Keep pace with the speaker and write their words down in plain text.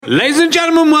Ladies and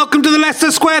gentlemen, welcome to the Leicester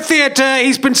Square Theatre.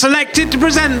 He's been selected to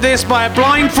present this by a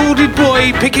blindfolded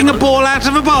boy picking a ball out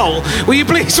of a bowl. Will you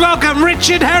please welcome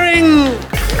Richard Herring?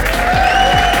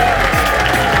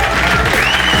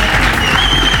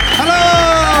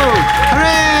 Hello!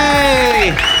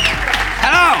 Hooray!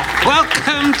 Hello!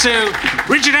 Welcome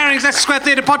to Richard Herring's Leicester Square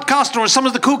Theatre podcast, or as some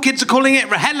of the cool kids are calling it,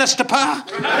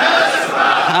 RHLSTP.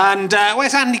 And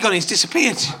where's Andy gone? He's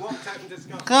disappeared.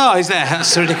 Oh, he's there.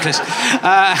 That's ridiculous.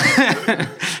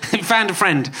 He found a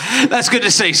friend. That's good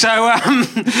to see. So,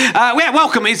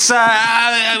 welcome. It's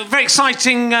very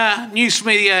exciting news for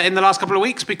me in the last couple of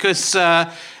weeks because the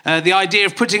idea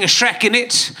of putting a Shrek in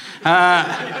it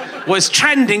was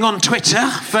trending on Twitter.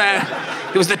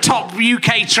 It was the top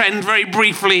UK trend very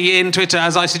briefly in Twitter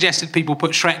as I suggested people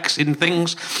put Shreks in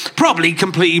things. Probably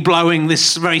completely blowing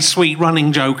this very sweet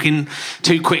running joke in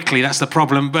too quickly. That's the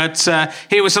problem. But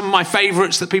here were some of my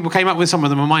favourites that people came up with. Some of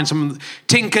them are mine. Some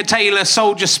Tinker, Tailor,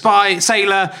 Soldier, Spy,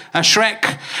 Sailor, a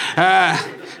Shrek,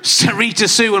 Sarita,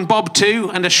 Sue and Bob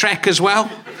too, and a Shrek as well.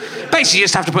 Basically, you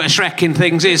just have to put a Shrek in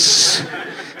things.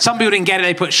 Some people didn't get it,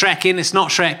 they put Shrek in. It's not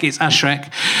Shrek, it's a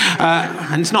Shrek.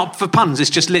 And it's not for puns,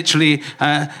 it's just literally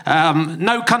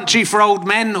No Country for Old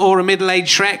Men or a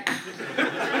middle-aged Shrek.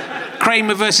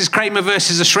 Kramer versus a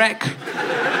Shrek.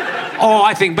 Or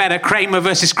I think better, Kramer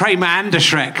versus Kramer and a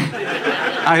Shrek.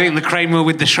 I think the Kramer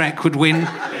with the Shrek would win.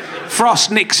 Frost,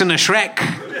 Nixon, a Shrek.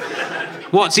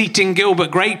 What's Eating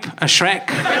Gilbert Grape? A Shrek.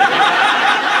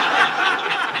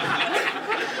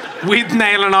 With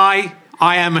Nail and I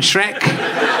am a Shrek.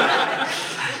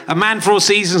 A Man for All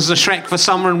Seasons, a Shrek for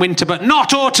summer and winter, but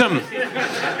not autumn.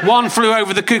 One Flew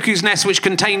Over the Cuckoo's Nest, which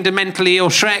contained a mentally ill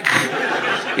Shrek.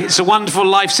 It's a wonderful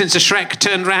life since a Shrek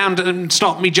turned round and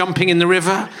stopped me jumping in the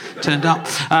river. Turned up.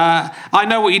 I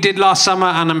know what you did last summer,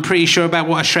 and I'm pretty sure about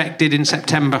what a Shrek did in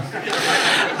September.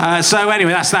 So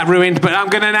anyway, that's that ruined. But I'm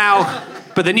going to now...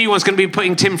 But the new one's going to be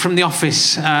putting Tim from The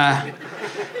Office...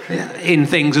 in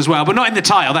things as well, but not in the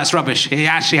title. That's rubbish. It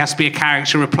actually has to be a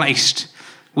character replaced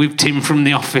with Tim from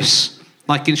The Office,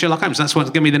 like in Sherlock Holmes. That's what's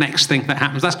going to be the next thing that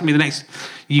happens. That's going to be the next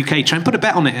UK trend. Put a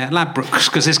bet on it at Ladbrokes,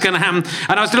 because it's going to happen.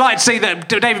 And I was delighted to see that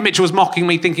David Mitchell was mocking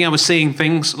me, thinking I was seeing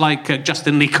things like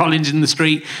Justin Lee Collins in the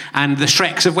street and the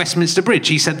Shreks of Westminster Bridge.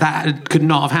 He said that could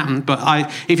not have happened.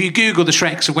 But if you Google the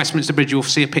Shreks of Westminster Bridge, you'll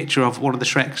see a picture of one of the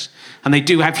Shreks. And they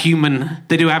do have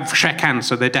Shrek hands,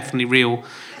 so they're definitely real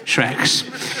Shreks.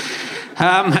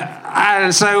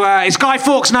 And so it's Guy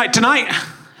Fawkes night tonight.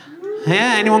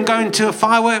 Yeah, anyone going to a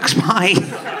fireworks party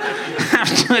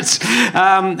afterwards?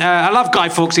 I love Guy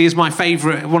Fawkes. He is my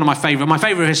favourite, one of my favourite. My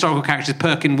favourite historical character is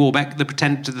Perkin Warbeck, the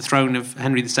pretender to the throne of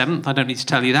Henry VII. I don't need to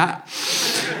tell you that.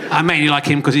 I mainly like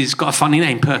him because he's got a funny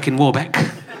name, Perkin Warbeck.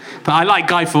 But I like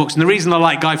Guy Fawkes, and the reason I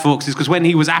like Guy Fawkes is because when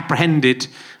he was apprehended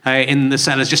in the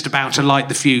cellars just about to light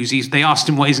the fuse, they asked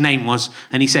him what his name was,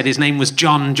 and he said his name was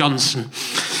John Johnson,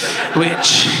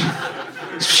 which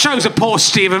shows a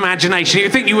paucity of imagination.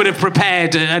 You'd think you would have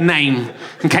prepared a name.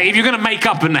 Okay, if you're going to make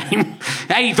up a name,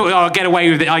 he thought, I'll get away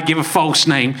with it, I give a false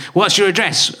name. What's your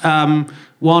address?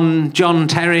 1 John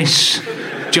Terrace,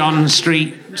 John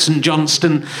Street, St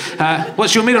Johnston.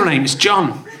 What's your middle name? It's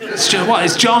John. It's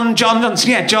John Johnson?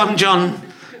 Yeah, John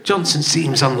Johnson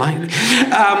seems unlikely.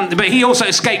 But he also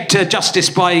escaped justice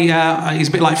by... he's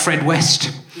a bit like Fred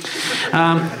West.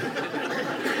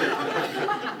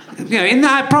 In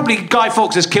that, probably Guy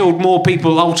Fawkes has killed more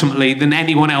people ultimately than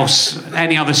anyone else,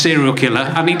 any other serial killer.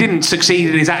 And he didn't succeed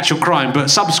in his actual crime, but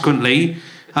subsequently...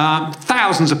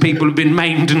 thousands of people have been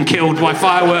maimed and killed by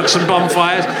fireworks and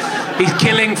bonfires. He's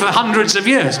killing for hundreds of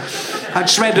years. I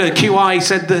just read QI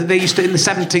said that they used to, in the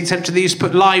 17th century, they used to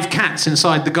put live cats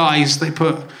inside the guys they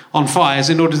put on fires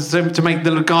in order to make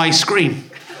the guy scream.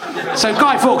 So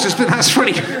Guy Fawkes has been, that's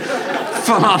pretty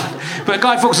fun. But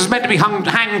Guy Fawkes is meant to be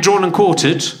hanged, drawn and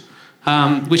quartered,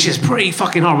 which is pretty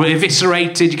fucking horrible.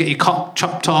 Eviscerated, you get your cock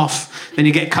chopped off, then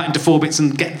you get cut into 4 bits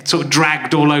and get sort of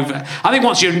dragged all over. I think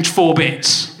once you're in 4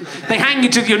 bits, they hang you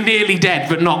till you're nearly dead,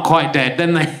 but not quite dead.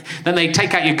 Then they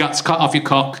take out your guts, cut off your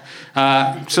cock,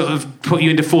 sort of put you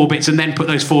into 4 bits, and then put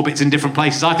those 4 bits in different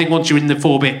places. I think once you're in the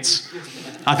 4 bits,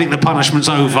 I think the punishment's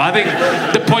over. I think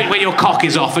the point where your cock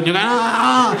is off and you're going,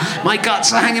 my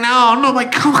guts are hanging out, not my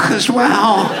cock as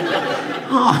well.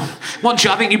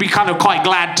 I think you'd be kind of quite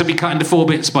glad to be cut into 4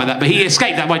 bits by that. But he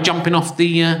escaped that by jumping off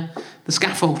the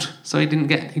scaffold. So he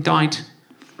died.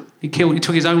 He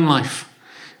took his own life.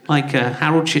 Like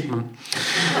Harold Shipman.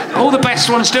 All the best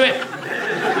ones do it.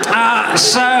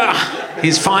 So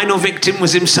his final victim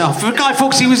was himself. For Guy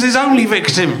Fawkes, he was his only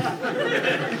victim.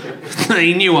 that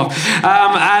he knew of.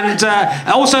 And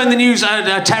also in the news,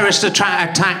 a terrorist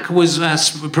attack was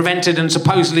prevented, and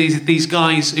supposedly these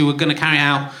guys who were going to carry it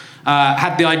out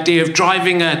had the idea of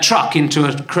driving a truck into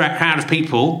a crowd of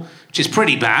people, which is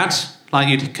pretty bad, like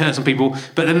you'd hurt some people,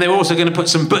 but then they were also going to put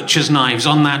some butcher's knives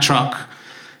on that truck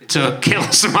to kill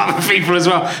some other people as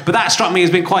well. But that struck me as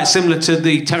being quite similar to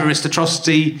the terrorist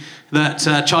atrocity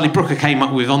that Charlie Brooker came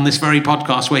up with on this very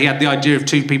podcast, where he had the idea of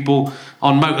two people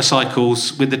on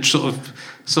motorcycles with the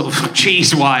sort of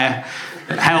cheese wire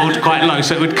held quite low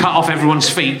so it would cut off everyone's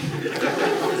feet.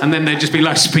 And then there'd just be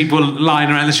loads of people lying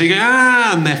around the street going,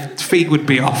 and their feet would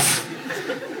be off.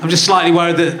 I'm just slightly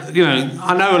worried that,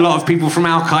 I know a lot of people from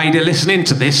Al Qaeda listening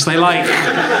to this. They like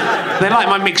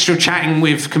my mixture of chatting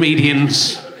with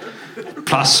comedians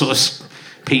plus sort of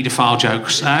paedophile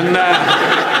jokes, and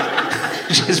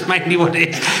which is mainly what it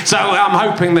is. So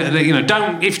I'm hoping that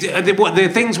don't, if the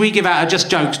things we give out are just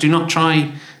jokes, do not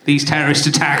try these terrorist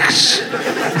attacks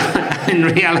in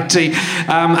reality.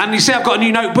 And you see, I've got a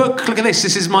new notebook. Look at this.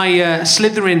 This is my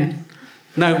Slytherin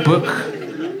notebook.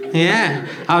 Yeah,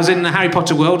 I was in the Harry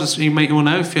Potter world, as you may all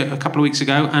know, a couple of weeks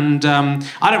ago, and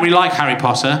I don't really like Harry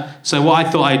Potter, so what I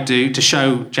thought I'd do to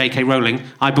show J.K. Rowling,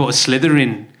 I bought a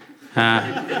Slytherin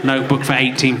notebook for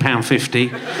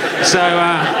 £18.50. So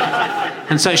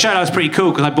it showed I was pretty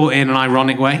cool because I bought it in an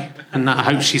ironic way, and I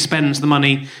hope she spends the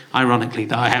money ironically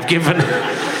that I have given.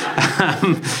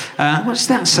 What does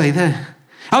that say there?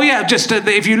 Oh yeah, just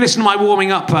if you listen to my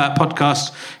warming up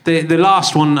podcast, the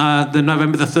last one, the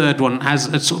November the 3rd one, has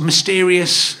a sort of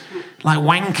mysterious, like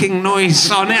wanking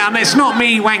noise on it, and it's not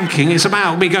me wanking. It's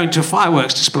about me going to a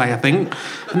fireworks display, I think.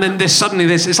 And then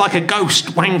it's like a ghost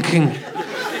wanking.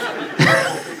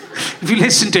 If you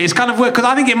listen to it, it's kind of weird, because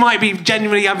I think it might be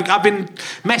genuinely... I've been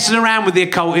messing around with the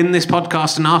occult in this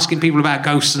podcast and asking people about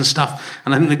ghosts and stuff,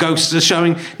 and I think the ghosts are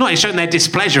showing their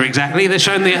displeasure exactly, they're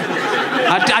showing the...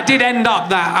 I did end up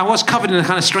that... I was covered in a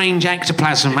kind of strange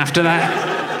ectoplasm after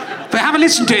that. But have a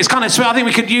listen to it, it's kind of... I think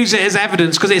we could use it as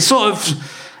evidence, because it's sort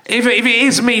of... If it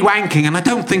is me wanking, and I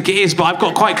don't think it is, but I've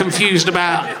got quite confused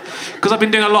about... Because I've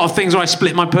been doing a lot of things where I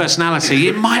split my personality.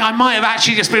 I might have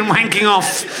actually just been wanking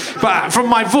off. But from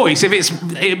my voice,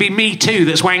 it'd be me too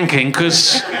that's wanking,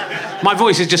 because my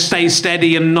voice just stays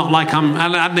steady and not like I'm...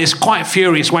 And it's quite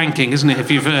furious wanking, isn't it, if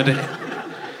you've heard it?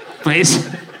 But it's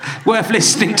worth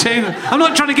listening to. I'm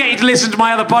not trying to get you to listen to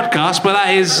my other podcast, but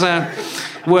that is...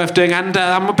 worth doing, and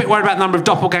I'm a bit worried about the number of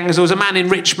doppelgangers. There was a man in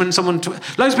Richmond, loads of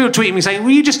people tweeting me saying, were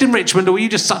you just in Richmond, or were you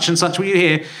just such and such, were you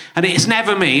here? And it's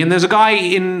never me. And there's a guy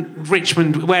in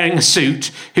Richmond wearing a suit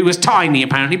who was tiny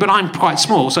apparently, but I'm quite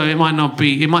small, so it might not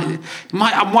be,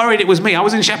 I'm worried it was me. I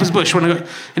was in Shepherd's Bush and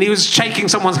he was shaking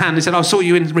someone's hand. He said, I saw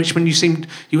you in Richmond, you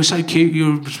were so cute,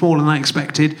 you were smaller than I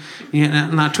expected. Yeah,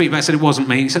 and I tweeted back, said it wasn't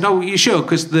me. He said, oh, you sure?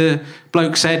 Because the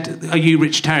bloke said, are you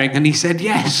Rich Herring? And he said,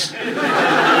 yes.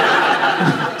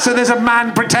 So there's a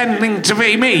man pretending to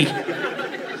be me.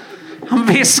 I'm a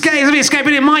bit scared,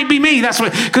 but it might be me. That's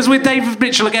what. Because with David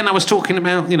Mitchell again, I was talking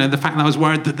about the fact that I was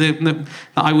worried that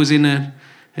I was in a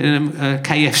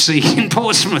KFC in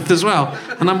Portsmouth as well,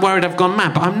 and I'm worried I've gone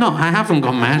mad, but I'm not. I haven't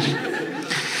gone mad.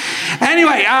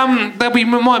 Anyway, there'll be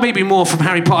maybe more from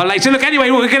Harry Potter later. Look,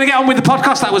 anyway, we're going to get on with the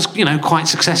podcast. That was quite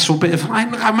successful.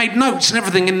 I made notes and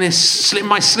everything in this.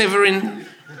 My Slytherin,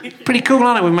 pretty cool,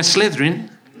 aren't I, with my Slytherin?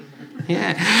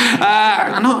 Yeah,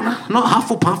 not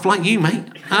Hufflepuff like you, mate.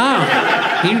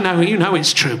 Oh, you know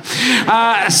it's true. We've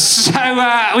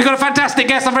got a fantastic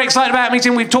guest. I'm very excited about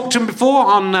meeting. We've talked to him before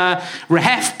on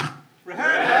RHLSTP.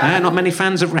 Not many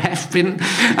fans of RHLSTP,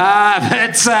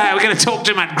 but we're going to talk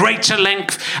to him at greater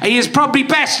length. He is probably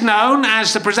best known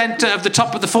as the presenter of the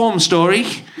Top of the Form story.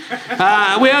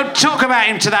 We'll talk about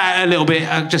him to that a little bit.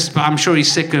 But I'm sure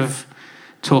he's sick of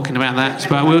talking about that,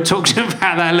 but we'll talk to him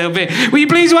about that a little bit. Will you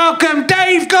please welcome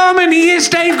Dave Gorman? He is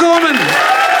Dave Gorman.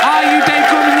 Are you Dave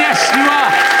Gorman? Yes, you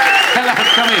are. Hello,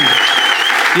 come in.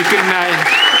 You can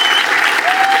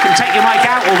take your mic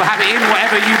out or have it in,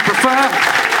 whatever you prefer.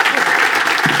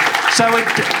 So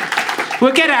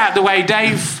we'll get out of the way,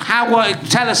 Dave.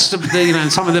 Tell us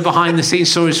some of the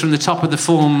behind-the-scenes stories from the Top of the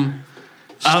Form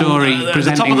story.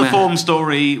 The Top of the Form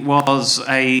story was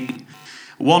a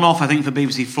one-off, I think, for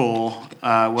BBC 4.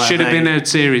 Should have been a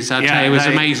series, I'd tell you. It was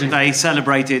amazing. They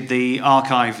celebrated the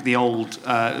archive, the old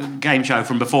game show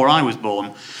from before I was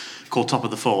born, called Top of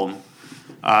the Form.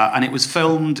 And it was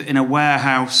filmed in a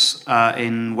warehouse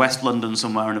in West London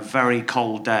somewhere on a very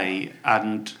cold day.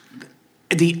 And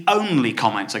the only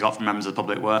comments I got from members of the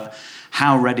public were,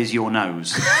 how red is your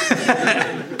nose?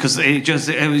 because I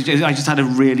just had a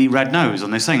really red nose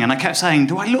on this thing, and I kept saying,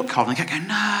 "Do I look cold?" And they kept going,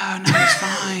 "No,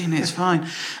 it's fine."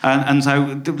 And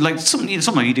so, like,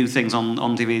 sometimes you do things on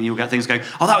TV, and you'll get things going,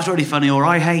 "Oh, that was really funny," or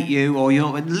 "I hate you," or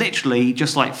you're literally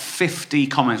just like 50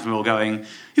 comments from all going,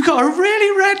 "You've got a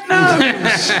really red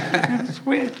nose." It's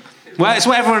weird. Well, it's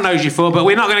what everyone knows you for, but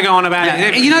we're not going to go on about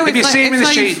it. You know, if you see him in the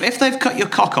street, if they've cut your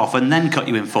cock off and then cut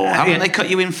you in 4, haven't they cut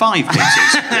you in 5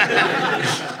 pieces?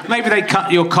 Maybe they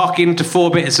cut your cock into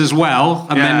 4 bits as well,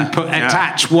 and then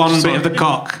attach one bit of the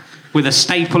cock with a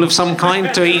staple of some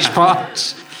kind to each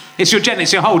part. It's your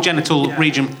whole genital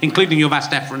region, including your vas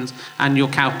deferens and your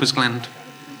Cowper's gland.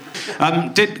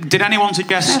 Did anyone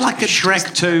suggest like a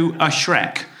Shrek to a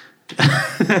Shrek?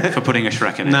 For putting a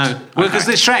Shrek in it? No. Well, because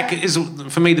the Shrek is,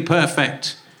 for me, the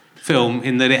perfect film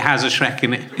in that it has a Shrek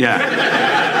in it.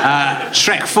 Yeah.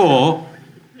 Shrek 4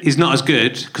 is not as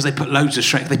good because they put loads of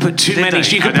Shrek. They put too many.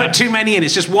 You could put too many in.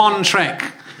 It's just one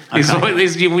Shrek.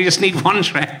 Okay. We just need one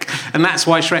Shrek. And that's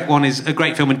why Shrek 1 is a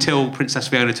great film until Princess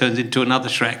Fiona turns into another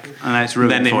Shrek. And then it's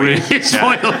ruined for you. It's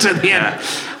spoiled to the end.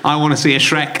 I want to see a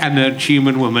Shrek and a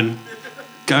human woman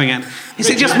going out. Is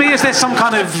it just me? Is there some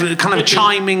kind of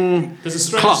chiming? There's a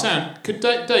strange clock? sound.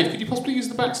 Dave, could you possibly use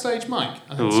the backstage mic?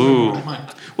 Ooh. Mic.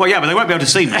 Well, yeah, but they won't be able to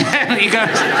see me. You go.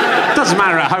 Doesn't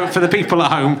matter at home for the people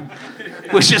at home.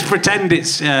 We'll just pretend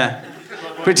it's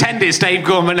Dave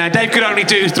Gorman. Now Dave could only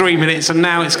do 3 minutes, and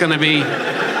now it's going to be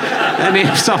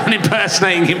someone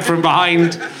impersonating him from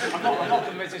behind. I'm not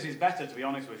convinced this is better, to be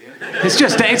honest with you.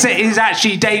 It's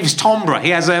actually Dave's timbre. He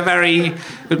has a very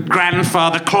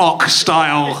grandfather clock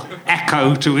style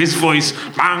echo to his voice.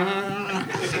 Bang,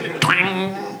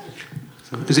 twang.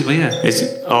 Is it? Yeah.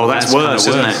 That's worse,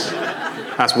 isn't it?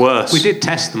 That's worse. We did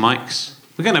test the mics.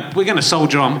 We're gonna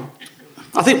soldier on.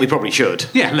 I think we probably should.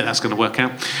 Yeah, look, that's going to work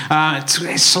out.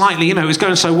 It's slightly, it was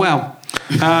going so well.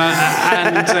 And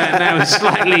now it's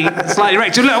slightly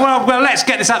wrecked. So look, well, let's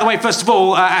get this out of the way first of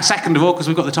all. Second of all, because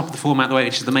we've got the top of the form out of the way,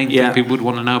 which is the main thing people would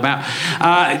want to know about.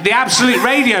 The Absolute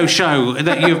Radio Show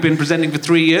that you've been presenting for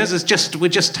 3 years we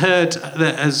just heard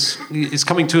that is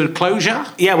coming to a closure.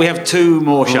 Yeah, we have 2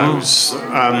 more shows.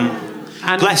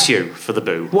 And bless you for the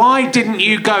boo. Why didn't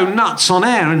you go nuts on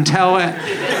air and tell it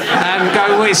and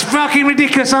go, it's fucking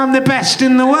ridiculous, I'm the best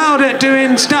in the world at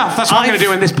doing stuff. That's what I'm going to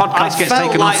do when this podcast gets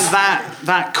taken off. I felt like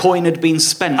that coin had been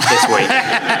spent this week.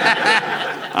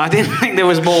 I didn't think there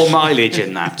was more mileage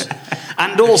in that.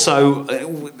 And also,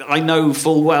 I know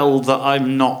full well that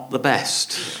I'm not the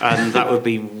best, and that would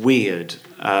be weird.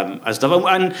 As stuff.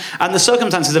 And the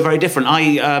circumstances are very different.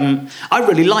 I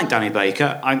really like Danny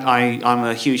Baker. I'm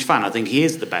a huge fan. I think he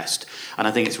is the best, and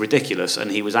I think it's ridiculous. And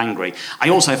he was angry. I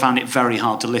also found it very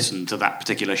hard to listen to that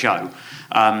particular show.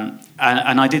 And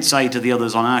I did say to the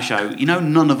others on our show,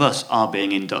 none of us are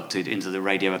being inducted into the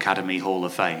Radio Academy Hall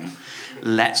of Fame.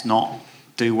 Let's not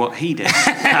do what he did.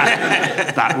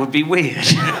 That would be weird.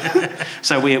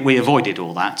 So we avoided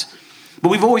all that. But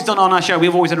we've always done on our show,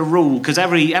 we've always had a rule, because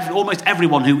almost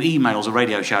everyone who emails a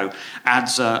radio show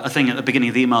adds a thing at the beginning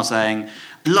of the email saying,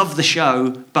 love the show,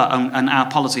 but and our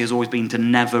policy has always been to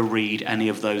never read any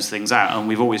of those things out, and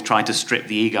we've always tried to strip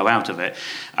the ego out of it,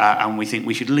 and we think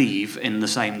we should leave in the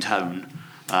same tone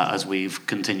as we've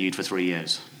continued for 3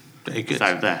 years. Very good.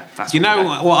 So there. That's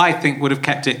what I think would have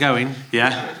kept it going?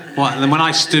 Yeah. When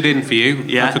I stood in for you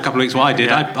for a couple of weeks, what I did,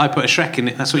 I put a Shrek in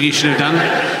it. That's what you should have done.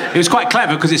 It was quite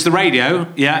clever because it's the radio.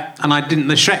 Yeah. And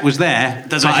the Shrek was there.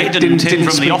 There's a hidden tip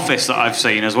from The Office that I've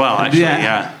seen as well, actually.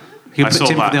 Yeah. You put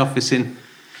Tim from The Office in.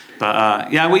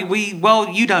 But well,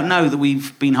 you don't know that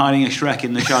we've been hiding a Shrek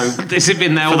in the show. This has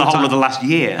been there for all the whole time. of the last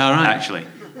year, right. Actually.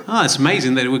 Oh, it's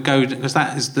amazing that it would go, because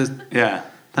that is the... Yeah.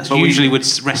 That's usually would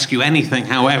rescue anything,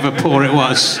 however poor it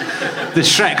was. The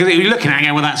Shrek, because you're looking at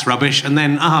it, well, that's rubbish, and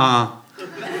then, look at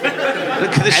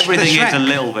everything the is a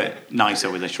little bit nicer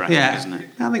with a Shrek, isn't it?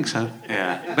 I think so.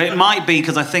 Yeah. But it might be,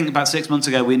 because I think about 6 months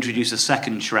ago we introduced a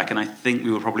second Shrek, and I think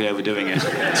we were probably overdoing it.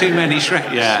 Too many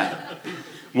Shreks. Yeah.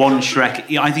 One Shrek.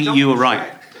 Yeah, I think you were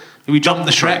right. We jumped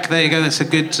the Shrek. There you go. That's a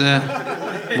good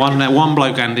one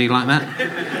bloke, Andy, like that.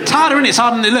 It's harder, isn't it? It's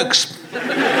harder than it looks.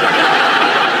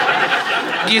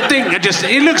 You think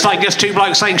it looks like just 2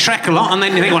 blokes saying Shrek a lot, and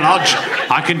then you think, well,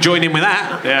 I can join in with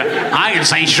that. Yeah. I can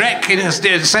say Shrek in a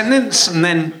sentence, and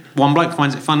then one bloke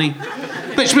finds it funny.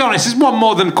 But to be honest, it's one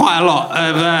more than quite a lot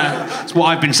of that's what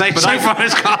I've been saying so far.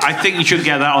 I think you should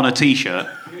get that on a T-shirt.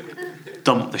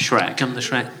 Dump the Shrek. Dump the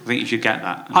Shrek. I think you should get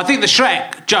that. I think the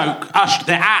Shrek joke,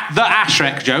 the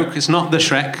Ashrek joke, it's not the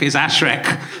Shrek, it's Ashrek.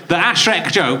 The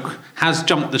Ashrek joke has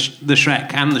jumped the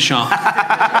Shrek and the shark.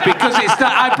 Because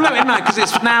I blew it in because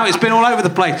it's been all over the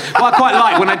place. Well, I quite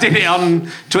like when I did it on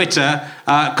Twitter,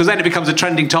 because then it becomes a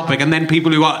trending topic, and then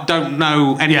people who don't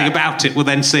know anything about it will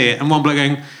then see it. And one bloke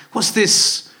going, what's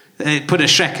this? Put a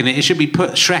Shrek in it. It should be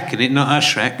put Shrek in it, not a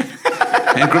Shrek.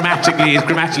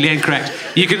 Grammatically incorrect.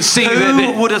 You can see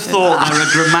who would have thought there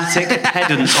were grammatic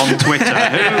pedants on Twitter?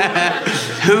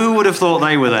 Who would have thought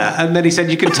they were there? And then he said,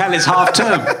 you can tell it's half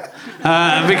term.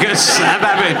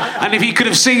 And if you could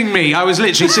have seen me, I was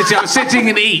literally sitting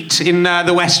in Eat in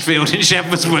the Westfield in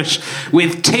Shepherd's Bush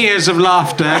with tears of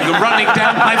laughter running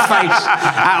down my face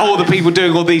at all the people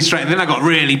doing all these straight. And then I got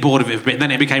really bored of it a bit. Then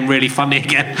it became really funny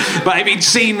again. But if he'd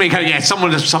seen me go,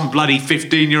 some bloody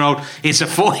 15-year-old, it's a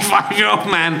 45-year-old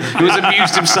man who has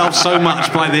amused himself so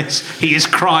much by this. He is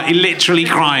literally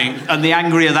crying. And the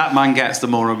angrier that man gets, the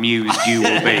more amused you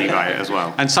will be by it as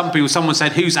well. And someone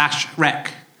said, who's Ashrek?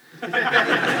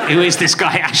 Who is this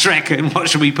guy Ashrek and what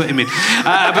should we put him in?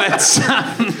 Well,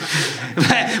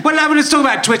 let's talk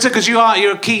about Twitter, because you're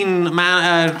a keen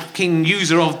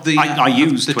user of the I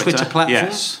use the Twitter platform.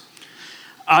 Yes,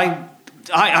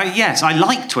 I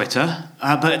like Twitter,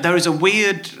 but there is a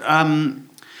weird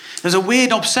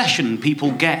obsession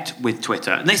people get with Twitter.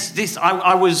 And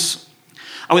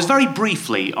I was very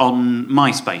briefly on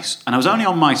MySpace, and I was only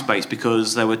on MySpace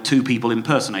because there were two people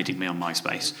impersonating me on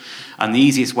MySpace, and the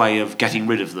easiest way of getting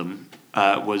rid of them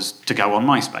was to go on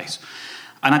MySpace.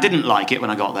 And I didn't like it when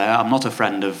I got there. I'm not a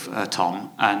friend of Tom,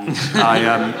 and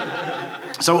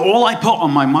so all I put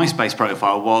on my MySpace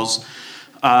profile was,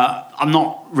 I'm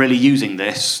not really using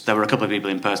this. There were a couple of people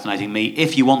impersonating me.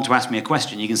 If you want to ask me a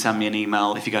question, you can send me an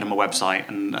email if you go to my website,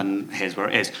 and here's where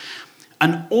it is.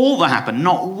 And all that happened,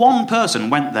 not one person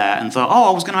went there and thought,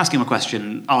 I was going to ask him a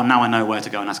question. Oh, now I know where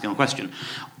to go and ask him a question.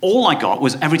 All I got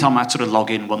was every time I'd sort of log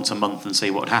in once a month and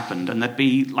see what happened, and there'd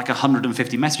be like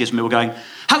 150 messages from people going,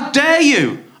 how dare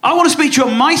you? I want to speak to you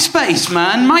on MySpace,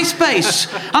 man. MySpace.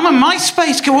 I'm on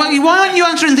MySpace. Why aren't you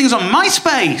answering things on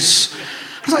MySpace?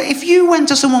 I was like, if you went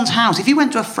to someone's house, if you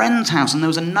went to a friend's house and there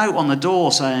was a note on the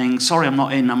door saying, sorry, I'm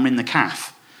not in, I'm in the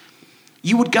cafe,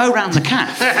 you would go round the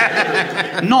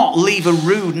cafe, not leave a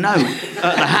rude note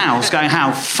at the house going,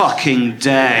 how fucking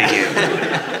dare you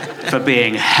for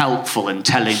being helpful and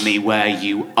telling me where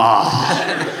you are.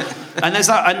 And there's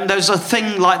a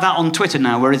thing like that on Twitter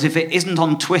now, whereas if it isn't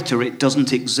on Twitter, it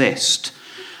doesn't exist.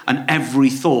 And every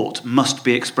thought must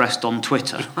be expressed on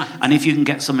Twitter. And if you can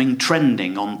get something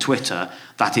trending on Twitter,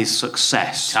 that is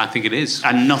success. I think it is.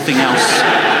 And nothing else.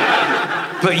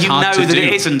 But you know that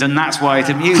it isn't, and that's why it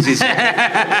amuses you.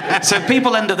 So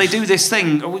people they do this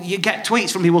thing. You get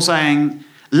tweets from people saying,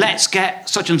 let's get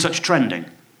such and such trending.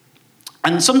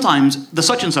 And sometimes the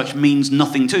such and such means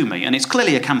nothing to me, and it's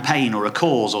clearly a campaign or a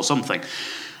cause or something.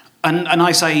 And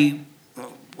I say,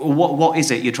 what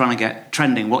is it you're trying to get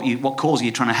trending? What cause are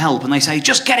you trying to help? And they say,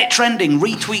 just get it trending,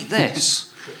 retweet this.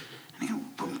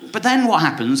 But then what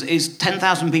happens is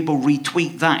 10,000 people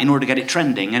retweet that in order to get it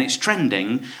trending, and it's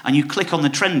trending, and you click on the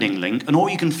trending link, and all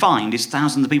you can find is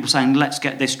thousands of people saying, let's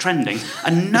get this trending,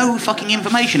 and no fucking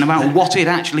information about what it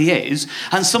actually is,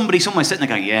 and somebody somewhere sitting there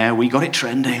going, yeah, we got it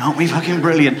trending, aren't we fucking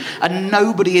brilliant? And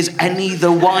nobody is any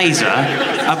the wiser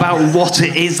about what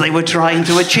it is they were trying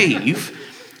to achieve.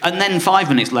 And then 5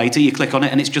 minutes later, you click on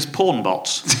it, and it's just porn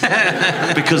bots.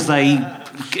 Because they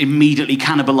immediately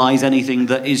cannibalise anything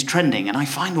that is trending. And I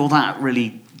find all that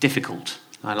really difficult.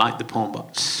 I like the porn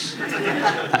bots.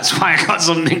 That's why I got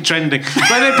something trending. But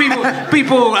then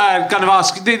people kind of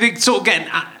ask, they sort of get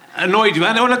annoyed with it.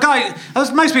 And when a guy,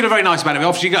 most people are very nice about it.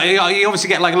 Obviously, you obviously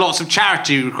get like lots of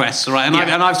charity requests, right? And,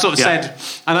 I've sort of said,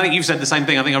 and I think you've said the same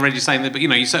thing. I think I read you saying that, but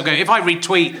you sort of go, if I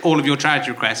retweet all of your charity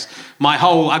requests,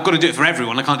 I've got to do it for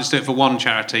everyone. I can't just do it for one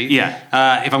charity.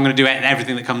 Yeah. If I'm going to do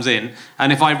everything that comes in,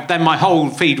 and then my whole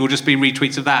feed will just be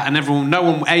retweets of that, and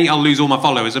I'll lose all my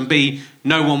followers, and B,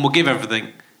 no one will give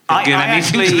everything. I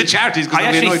actually to the charities. I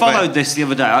actually followed this the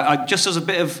other day. I just as a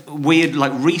bit of weird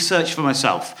research for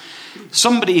myself.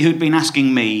 Somebody who'd been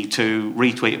asking me to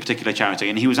retweet a particular charity,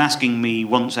 and he was asking me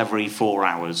once every 4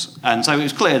 hours. And so it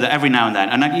was clear that every now and then,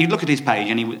 and you'd look at his page,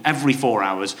 and every 4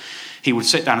 hours, he would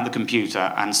sit down at the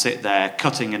computer and sit there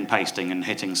cutting and pasting and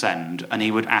hitting send, and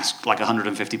he would ask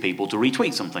 150 people to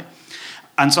retweet something.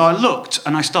 And so I looked,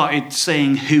 and I started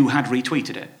seeing who had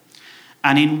retweeted it.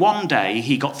 And in one day,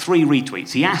 he got 3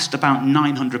 retweets. He asked about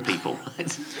 900 people,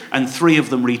 and 3 of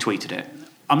them retweeted it.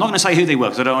 I'm not going to say who they were,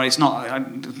 because it's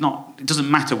not. It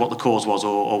doesn't matter what the cause was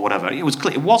or whatever. It was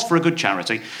clear. It was for a good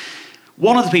charity.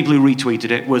 One of the people who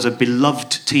retweeted it was a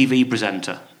beloved TV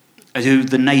presenter who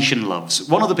the nation loves.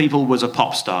 One of the people was a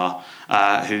pop star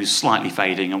who's slightly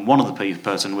fading, and one of the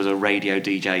person was a radio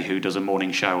DJ who does a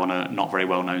morning show on a not very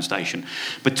well-known station.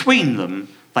 Between them,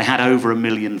 they had over 1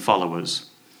 million followers.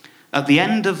 At the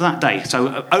end of that day,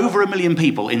 so over 1 million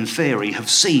people, in theory, have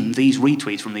seen these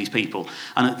retweets from these people,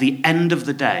 and at the end of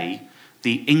the day,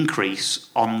 the increase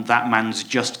on that man's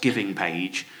Just Giving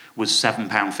page was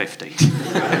 £7.50.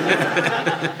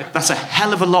 That's a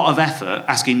hell of a lot of effort,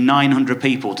 asking 900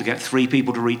 people to get 3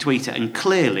 people to retweet it. And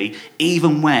clearly,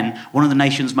 even when one of the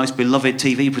nation's most beloved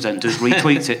TV presenters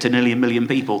retweets it to nearly 1 million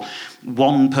people,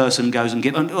 one person goes and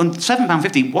gives... On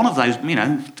 £7.50, one of those,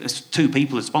 2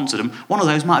 people had sponsored him, one of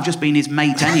those might have just been his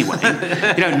mate anyway.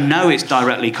 You don't know it's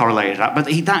directly correlated to that, but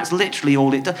that's literally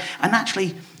all it does. And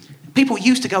actually, people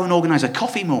used to go and organise a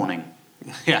coffee morning.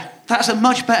 Yeah. That's a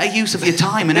much better use of your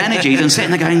time and energy than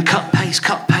sitting there going, cut paste,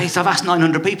 I've asked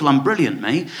 900 people, I'm brilliant,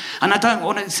 me. And I don't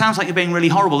want it sounds like you're being really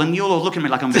horrible, and you're all looking at me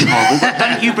like I'm being horrible, but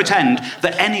don't you pretend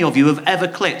that any of you have ever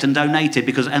clicked and donated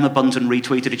because Emma Bunton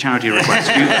retweeted a charity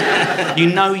request. You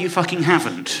know you fucking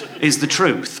haven't, is the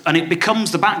truth. And it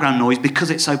becomes the background noise because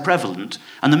it's so prevalent,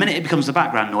 and the minute it becomes the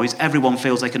background noise, everyone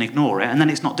feels they can ignore it, and then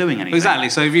it's not doing anything. Exactly,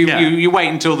 so if you wait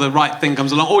until the right thing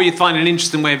comes along, or you find an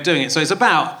interesting way of doing it. So it's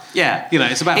about... Yeah.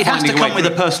 It's about it has to come with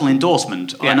a personal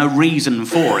endorsement and a reason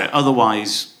for it.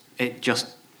 Otherwise, it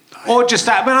just... Or just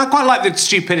that. I quite like the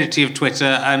stupidity of Twitter,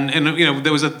 and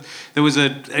there was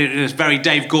a very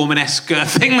Dave Gorman-esque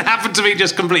thing that happened to me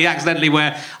just completely accidentally,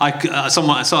 where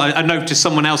I noticed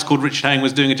someone else called Richard Herring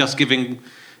was doing a Just Giving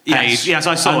page. Yes,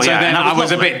 I saw. And so then I was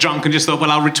lovely. a bit drunk and just thought,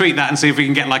 well, I'll retweet that and see if we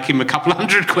can get him a couple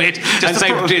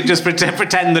 £100 just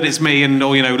pretend that it's me, and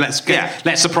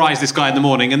let's surprise this guy in the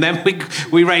morning, and then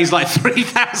we raised like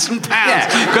 £3,000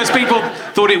 because people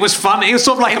thought it was fun. It was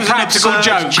sort of like a practical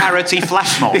joke, charity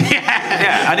flash mob.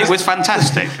 And it was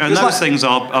fantastic. And those things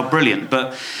are brilliant.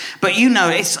 But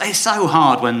it's so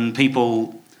hard when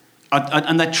people.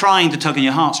 And they're trying to tug on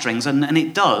your heartstrings, and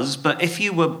it does. But if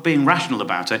you were being rational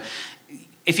about it.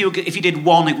 If you did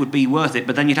one, it would be worth it,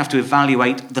 but then you'd have to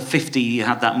evaluate the 50 you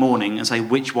had that morning and say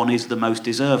which one is the most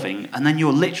deserving, and then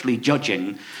you're literally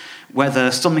judging whether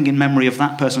something in memory of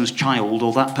that person's child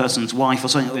or that person's wife or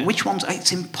something, which ones,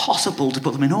 it's impossible to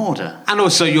put them in order. And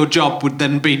also your job would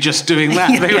then be just doing that.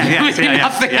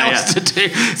 Nothing else to do.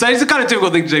 So it's a kind of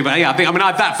difficult thing to do, but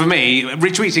that for me,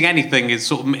 retweeting anything is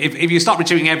sort of, if you start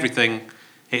retweeting everything,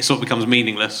 it sort of becomes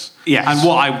meaningless. Yes. And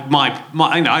what I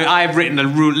have written a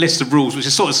list of rules, which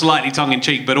is sort of slightly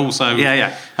tongue-in-cheek, but also... but,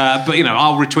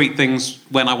 I'll retweet things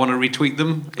when I want to retweet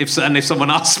them. If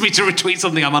someone asks me to retweet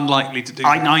something, I'm unlikely to do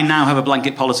that. I now have a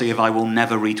blanket policy of I will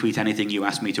never retweet anything you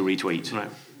ask me to retweet. Right.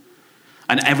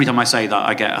 And every time I say that,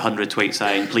 I get 100 tweets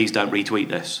saying, please don't retweet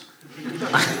this.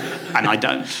 And I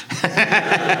don't.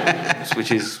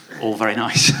 Which is all very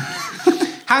nice.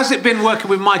 How's it been working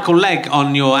with Michael Legg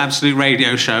on your Absolute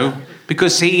Radio show?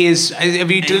 Because he is...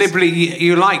 Have you deliberately...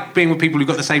 You like being with people who've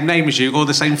got the same name as you or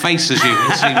the same face as you,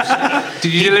 it seems.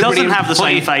 Did you he doesn't have the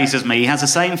same face as me. He has the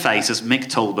same face as Mick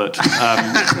Talbot.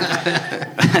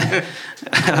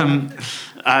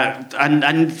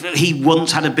 And he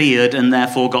once had a beard and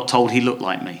therefore got told he looked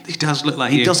like me. He does look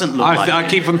like you. He doesn't look like me. I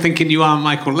keep on thinking you are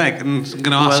Michael Legg, and I'm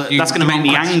going to ask you... That's going to make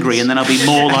me angry, and then I'll be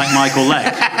more like Michael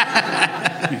Legg.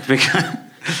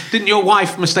 Didn't your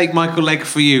wife mistake Michael Legg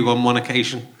for you on one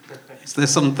occasion? Is there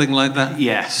something like that?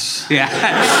 Yes. Yeah.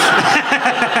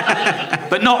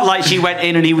 But not like she went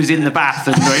in and he was in the bath,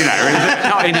 and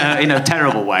not in a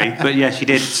terrible way. But yeah, she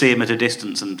did see him at a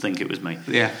distance and think it was me.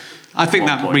 Yeah. I think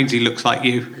that means he looks like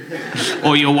you.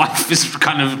 Or your wife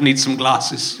needs some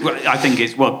glasses. Well, I think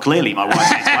it's... Well, clearly my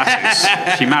wife needs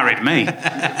glasses. She married me.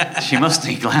 She must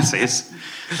need glasses.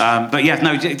 But yeah,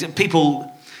 no, people...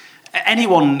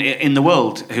 Anyone in the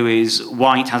world who is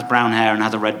white, has brown hair and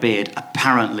has a red beard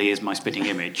apparently is my spitting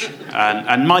image.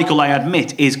 And Michael, I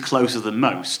admit, is closer than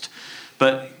most.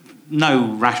 But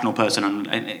no rational person,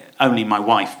 and only my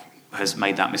wife has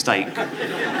made that mistake. But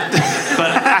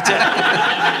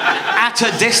at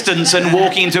a distance and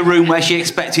walking into a room where she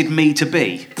expected me to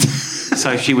be.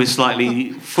 So she was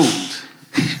slightly fooled.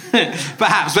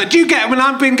 Perhaps, but do you get...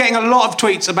 I've been getting a lot of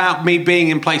tweets about me being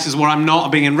in places where I'm not,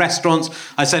 being in restaurants.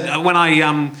 I said when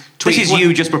I This is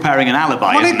you just preparing an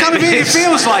alibi. Well, it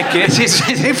feels like it.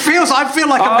 It feels. I feel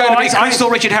like I'm going to be. I saw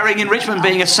Richard Herring in Richmond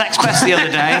being a sex pest the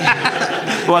other day.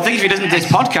 Well, I think if he doesn't do this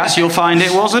podcast, you'll find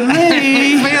it wasn't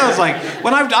me. It feels like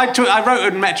when I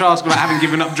wrote a Metro article about having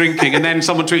given up drinking, and then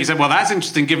someone tweeted and said, "Well, that's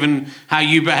interesting, given how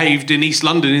you behaved in East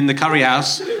London in the curry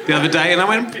house the other day." And I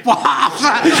went, "What?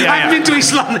 I've been to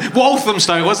East London,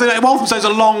 Walthamstow. Walthamstow's a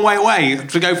long way away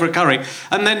to go for a curry."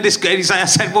 And then this guy, I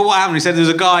said, "Well, what happened?" He said, "There's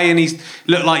a guy and he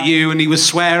looked like you, and he was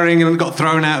swearing and got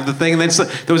thrown out of the thing. And then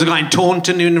there was a guy in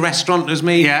Taunton in the restaurant as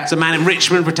me. Yeah. There's a man in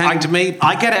Richmond pretending to me."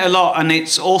 I get it a lot, and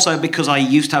it's also because I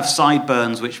used to have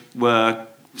sideburns, which were...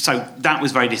 So that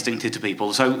was very distinctive to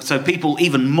people. So people,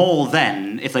 even more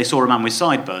then, if they saw a man with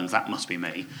sideburns, that must be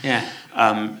me. Yeah.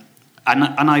 And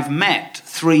I've met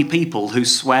 3 people who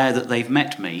swear that they've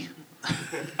met me,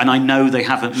 and I know they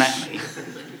haven't met me.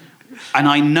 And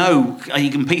I know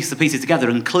you can piece the pieces together,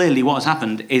 and clearly what has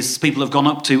happened is people have gone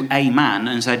up to a man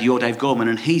and said, "You're Dave Gorman,"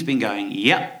 and he's been going,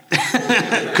 "Yep,"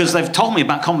 because they've told me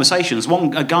about conversations.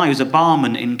 A guy who's a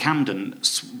barman in Camden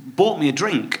bought me a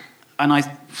drink, and I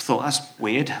thought, "That's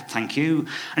weird, thank you."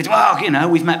 And he said, "Well,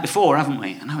 we've met before, haven't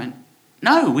we?" And I went,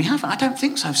 "No, we haven't. I don't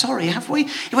think so. Sorry, have we?"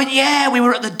 He went, "Yeah, we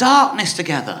were at the Darkness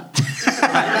together."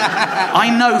 I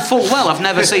know full well I've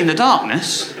never seen the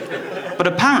Darkness. But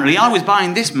apparently I was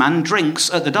buying this man drinks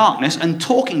at the Darkness and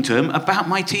talking to him about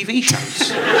my TV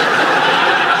shows.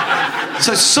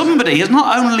 So somebody has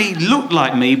not only looked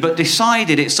like me, but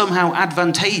decided it's somehow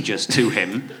advantageous to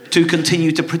him to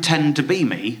continue to pretend to be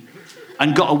me,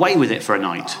 and got away with it for a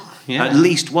night, at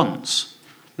least once.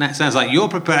 That sounds like you're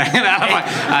preparing an alibi.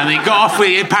 And he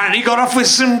got off with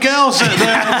some girls at the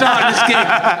Darkness gig.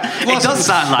 It does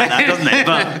sound like that, doesn't it?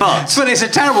 But it's a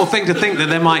terrible thing to think that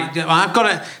there might... I've got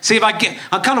to... See, I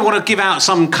kind of want to give out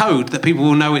some code that people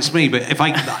will know it's me, but if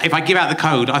I give out the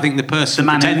code, I think the person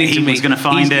pretending to me... is going to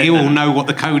find it. He will know what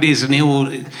the code is, and he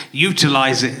will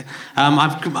utilise it.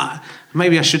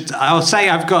 Maybe I should... I'll say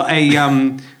I've got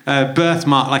a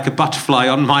birthmark like a butterfly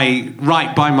on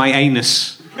right by my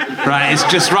anus. Right, it's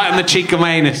just right on the cheek of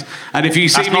my anus. And if you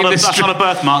see me in the street, that's not a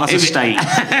birthmark, that's a stain.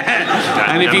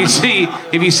 And if you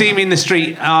see me in the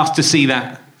street, ask to see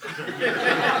that.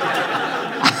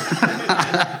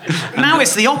 Now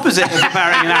it's the opposite of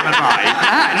preparing an alibi.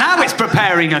 Now it's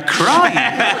preparing a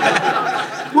crime.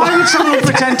 Why would someone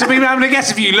pretend to be... I mean, I guess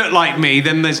if you look like me,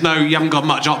 then you haven't got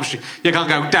much option. You can't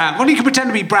go, "Damn." Well, you can pretend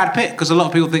to be Brad Pitt, because a lot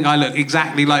of people think I look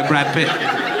exactly like Brad Pitt.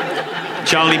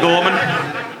 Charlie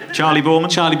Boorman. Well,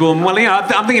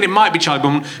 I'm thinking it might be Charlie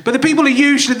Boorman, but the people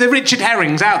the Richard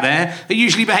Herrings out there are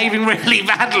usually behaving really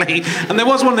badly. And there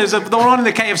was one in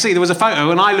the KFC, there was a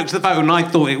photo, and I looked at the photo and I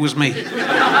thought it was me.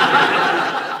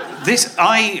 I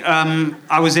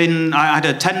had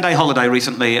a 10-day holiday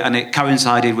recently, and it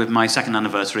coincided with my 2nd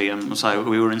anniversary, and so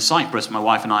we were in Cyprus, my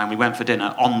wife and I, and we went for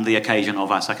dinner on the occasion of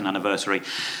our 2nd anniversary,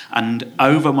 and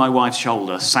over my wife's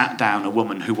shoulder sat down a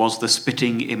woman who was the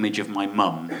spitting image of my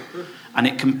mum, and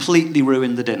it completely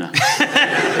ruined the dinner.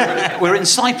 We're in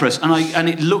Cyprus, and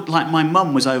it looked like my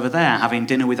mum was over there having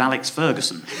dinner with Alex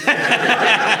Ferguson.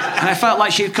 And I felt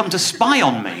like she had come to spy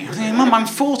on me. I was thinking, "Mum, I'm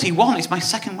 41, it's my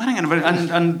 2nd wedding anniversary."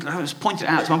 And I was pointing it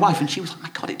out to my wife, and she was like, "My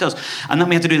God, it does." And then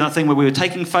we had to do that thing where we were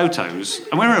taking photos,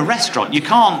 and we're in a restaurant. You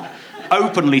can't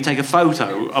openly take a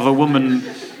photo of a woman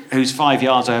who's 5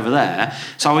 yards over there.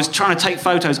 So I was trying to take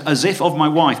photos as if of my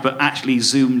wife, but actually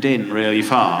zoomed in really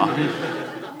far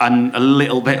and a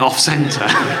little bit off-centre.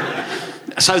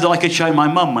 So that I could show my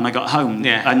mum when I got home.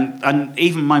 Yeah. And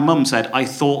even my mum said, "I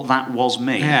thought that was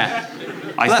me." Yeah.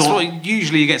 That's what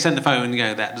usually you get sent a photo and you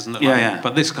go, "That doesn't look like me."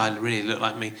 But this guy really looked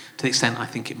like me, to the extent I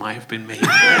think it might have been me.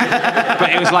 But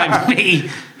it was like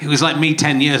me. It was like me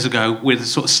 10 years ago with a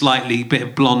sort of slightly bit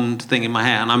of blonde thing in my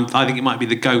hair, and I think it might be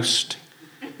the ghost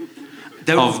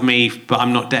of me, but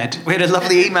I'm not dead. We had a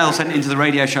lovely email sent into the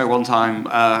radio show one time,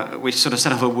 which sort of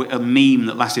set off a meme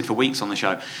that lasted for weeks on the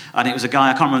show. And it was a guy,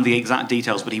 I can't remember the exact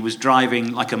details, but he was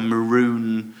driving like a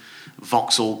maroon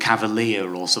Vauxhall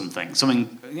Cavalier or something,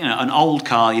 an old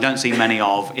car you don't see many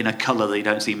of, in a colour that you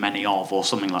don't see many of, or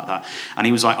something like that. And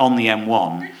he was like on the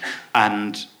M1,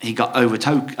 and he got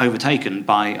overtaken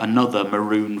by another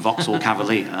maroon Vauxhall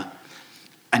Cavalier.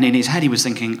 And in his head, he was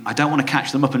thinking, "I don't want to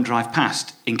catch them up and drive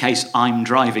past in case I'm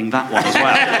driving that one as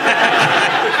well."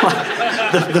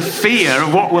 the fear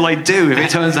of what will I do if it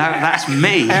turns out that's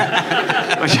me,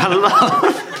 which I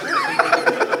love.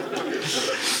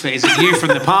 But is it you from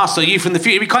the past or you from the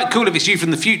future? It'd be quite cool if it's you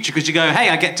from the future, because you go, "Hey,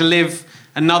 I get to live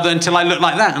another until I look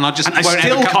like that, and I just I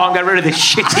still can't get rid of this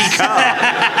shitty car."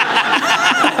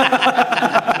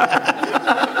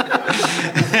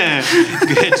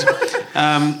 Good.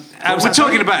 We're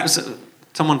talking about...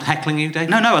 Someone heckling you, Dave?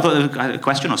 No, I thought there was a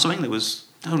question or something that was...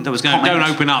 Don't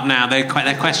open up now. Their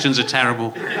questions are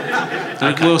terrible.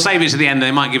 Okay. We'll save it to the end.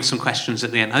 They might give some questions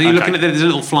at the end. Are you looking at there's a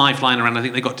little fly flying around? I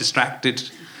think they got distracted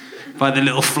by the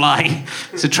little fly.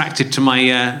 It's attracted to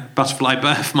my butterfly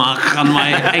birthmark on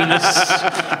my anus.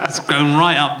 It's going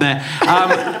right up there.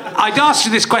 I'd asked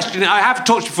you this question. I have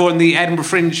talked before in the Edinburgh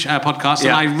Fringe podcast,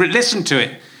 and I listened to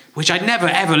it, which I never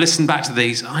ever listen back to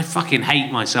these. I fucking hate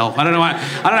myself. I don't know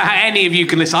how any of you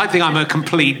can listen. I think I'm a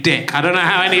complete dick. I don't know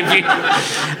how any of you.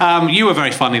 You were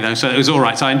very funny though, so it was all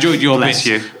right. So I enjoyed your bits.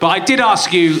 Bless you. But I did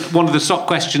ask you one of the stock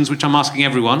questions, which I'm asking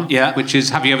everyone. Yeah. Which is,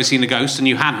 have you ever seen a ghost? And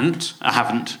you hadn't. I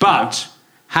haven't. But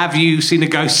have you seen a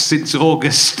ghost since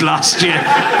August last year?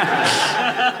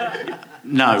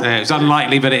 No. It was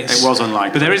unlikely, but it was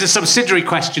unlikely. But there is a subsidiary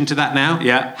question to that now.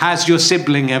 Yeah. Has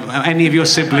any of your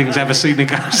siblings ever seen a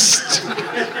ghost?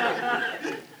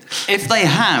 If they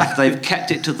have, they've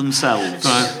kept it to themselves,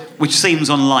 Right. which seems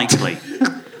unlikely.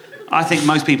 I think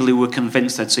most people who were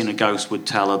convinced they'd seen a ghost would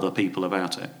tell other people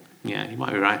about it. Yeah, you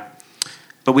might be right.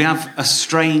 But we have a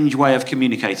strange way of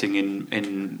communicating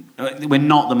we're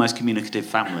not the most communicative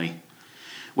family.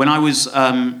 When I was...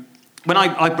 When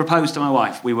I proposed to my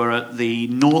wife, we were at the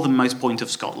northernmost point of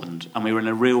Scotland, and we were in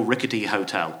a real rickety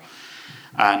hotel.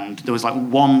 And there was like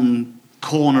one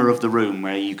corner of the room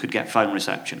where you could get phone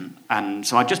reception. And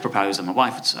so I just proposed, and my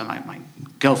wife, my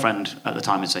girlfriend at the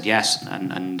time, had said yes.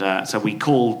 And so we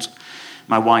called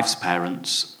my wife's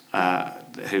parents,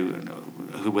 who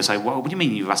were saying, "What do you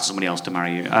mean you've asked somebody else to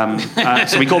marry you?"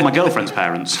 So we called my girlfriend's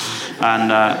parents,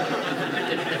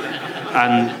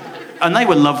 and they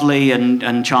were lovely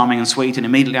and charming and sweet, and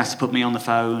immediately asked to put me on the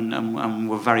phone and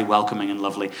were very welcoming and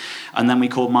lovely. And then we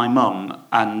called my mum,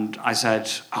 and I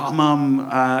said, "Oh, Mum,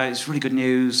 it's really good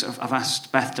news. I've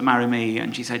asked Beth to marry me,"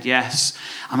 and she said yes.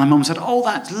 And my mum said, "Oh,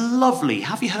 that's lovely.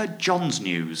 Have you heard John's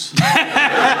news?"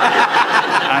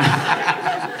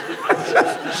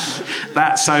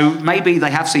 So maybe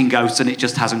they have seen ghosts and it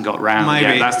just hasn't got round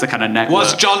yet. That's the kind of network.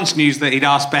 Was John's news that he'd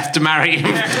asked Beth to marry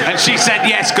him? And she said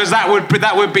yes, because that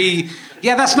would be...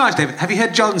 Yeah, that's nice, David. Have you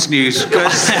heard John's news?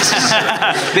 Because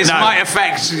this might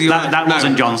affect... That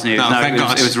wasn't John's news. No, thank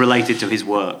God. It was related to his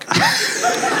work.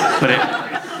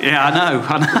 Yeah, I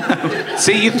know.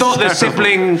 See, you thought the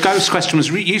sibling ghost question was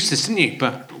useless, didn't you?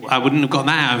 But I wouldn't have got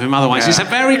that out of him otherwise. Yeah. It's a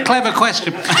very clever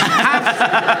question.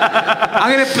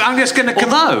 I'm just going to...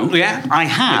 Although, I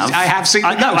have seen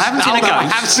a ghost. No, I haven't seen a ghost. I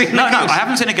have seen a ghost. No, I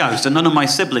haven't seen a ghost, and none of my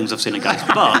siblings have seen a ghost.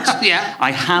 But Yeah.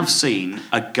 I have seen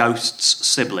a ghost's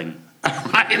sibling.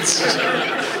 Right.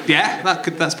 Yeah,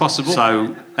 that's possible.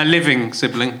 So a living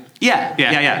sibling. Yeah.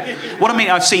 What I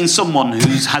mean, I've seen someone who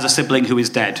has a sibling who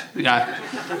is dead. Yeah.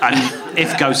 And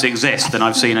if ghosts exist, then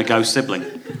I've seen a ghost sibling.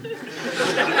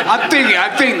 I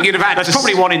think you'd have had. There's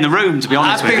probably one in the room, to be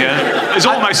honest with you. There's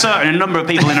almost certain a number of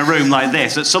people in a room like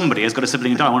this that somebody has got a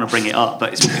sibling who don't want to bring it up,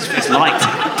 but it's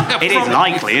likely. It is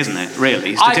likely, isn't it?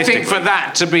 Really, I think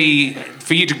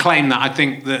for you to claim that, I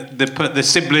think that the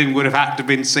sibling would have had to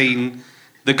been seen.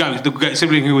 The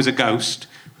sibling who was a ghost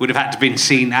would have had to been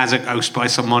seen as a ghost by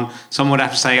someone. Someone would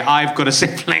have to say, "I've got a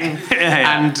sibling,"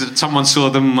 and someone saw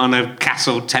them on a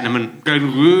castle tenement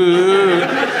going,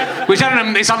 "Whoa," which I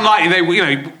don't know. It's unlikely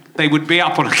they would be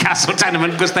up on a castle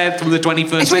tenement because they're from the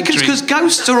 21st century. Because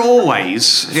ghosts are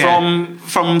always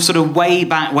from sort of way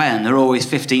back when. They're always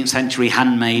 15th century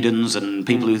handmaidens and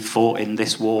people who fought in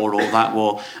this war or that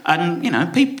war,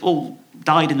 and people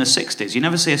died in the 60s. You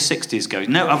never see a 60s ghost.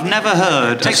 No, I've never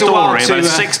heard a story about a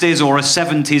 60s or a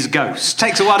 70s ghost.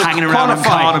 Takes a while to hanging around on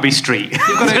Carnaby Street.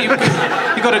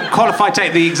 You've got to qualify,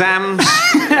 take the exams.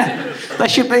 They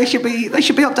should be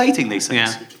updating these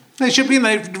things. Yeah. They should be.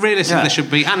 Realistically, they should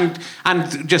be, and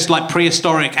just like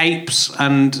prehistoric apes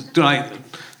and like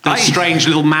the strange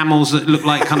little mammals that look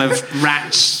like kind of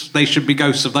rats. They should be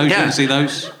ghosts of those. You can see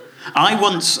those. I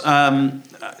once.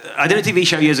 I did a TV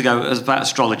show years ago about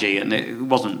astrology, and it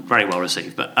wasn't very well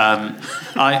received. But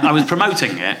I was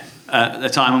promoting it at the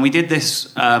time, and we did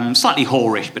this slightly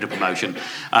whorish bit of promotion.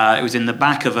 It was in the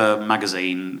back of a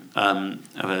magazine,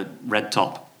 of a red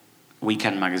top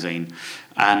weekend magazine,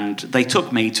 and they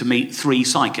took me to meet 3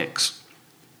 psychics.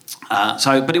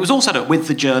 But it was all set up with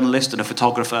the journalist and a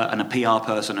photographer and a PR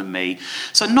person and me.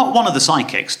 So not one of the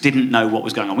psychics didn't know what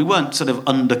was going on. We weren't sort of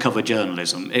undercover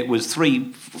journalism. It was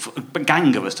a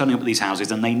gang of us turning up at these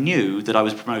houses, and they knew that I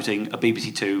was promoting a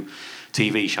BBC Two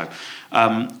TV show.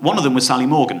 One of them was Sally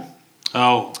Morgan.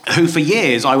 Oh, who for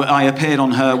years I appeared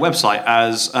on her website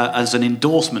as an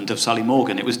endorsement of Sally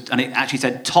Morgan. It actually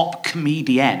said top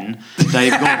comedian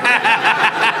Dave Gorman.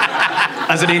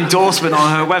 as an endorsement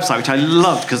on her website, which I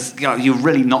loved because you're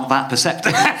really not that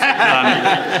perceptive.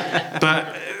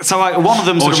 But so one of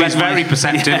them. Or she's very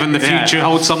perceptive, and the future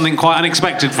holds something quite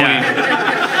unexpected for you.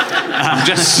 I'm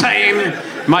just saying.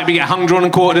 Might be get hung, drawn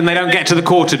and quartered and they don't get to the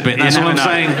quartered bit. That's all I'm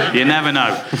saying. You never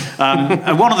know.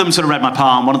 One of them sort of read my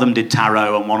palm, one of them did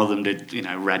tarot, and one of them did,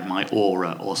 read my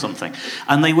aura or something.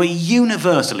 And they were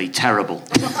universally terrible.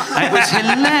 And it was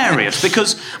hilarious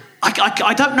because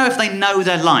I don't know if they know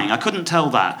they're lying. I couldn't tell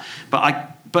that.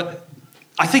 But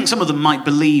I think some of them might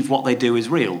believe what they do is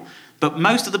real. But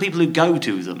most of the people who go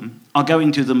to them are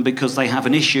going to them because they have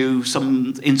an issue,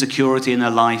 some insecurity in their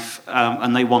life,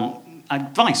 and they want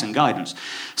advice and guidance.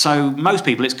 So most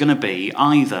people, it's going to be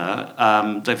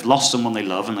either they've lost someone they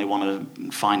love and they want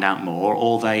to find out more,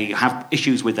 or they have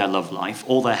issues with their love life,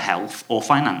 or their health, or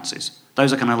finances.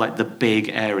 Those are kind of like the big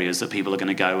areas that people are going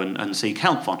to go and seek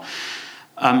help on.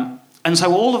 And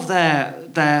so all of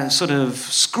their sort of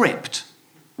script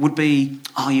would be,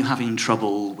 are you having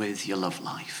trouble with your love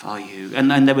life? Are you?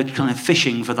 And they were kind of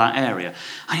fishing for that area.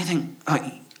 And you think,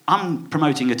 I'm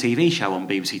promoting a TV show on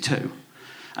BBC Two.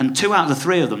 And 2 out of the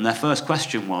 3 of them, their first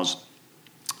question was,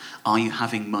 are you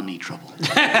having money trouble?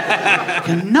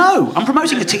 No, I'm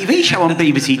promoting a TV show on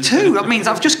BBC Two. That means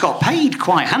I've just got paid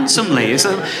quite handsomely. It's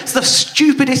the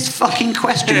stupidest fucking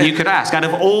question you could ask. Out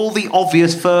of all the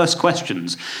obvious first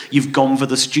questions, you've gone for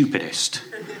the stupidest.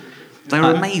 They're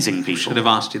amazing people. Should have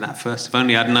asked you that first, if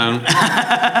only I'd known.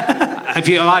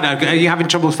 Are you having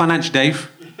trouble with financial, Dave?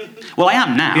 Well, I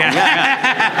am now.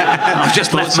 Yeah. I've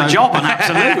just left my job on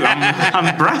Absolute.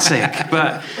 I'm brassic,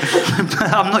 but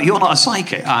I'm not. You're not a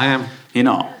psychic. I am. You're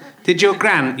not. Did your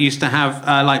gran used to have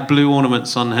like blue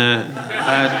ornaments on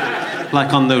her,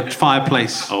 like on the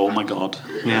fireplace? Oh my God.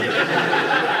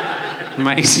 Yeah.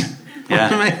 Amazing.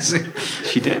 Yeah. Amazing.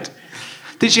 She did.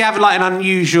 Did she have like an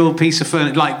unusual piece of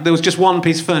furniture? Like there was just one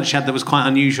piece of furniture she had that was quite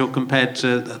unusual compared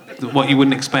to what you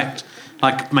wouldn't expect.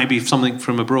 Like maybe something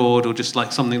from abroad, or just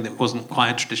like something that wasn't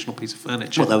quite a traditional piece of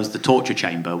furniture. Well, there was the torture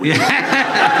chamber. We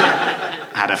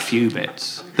had a few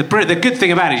bits. The good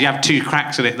thing about it is you have 2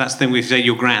 cracks at it. That's the thing we say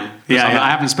your gran. I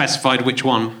haven't specified which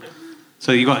one.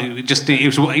 So you got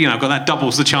got that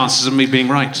doubles the chances of me being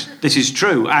right. This is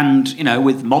true, and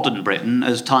with modern Britain,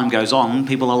 as time goes on,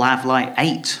 people will have like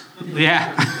 8.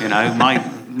 Yeah.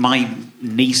 My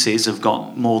nieces have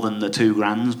got more than the 2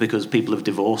 grands because people have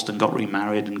divorced and got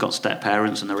remarried and got step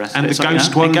parents and the rest and of it. And the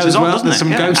ghost ones as well. There's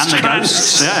some ghost and the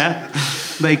ghosts.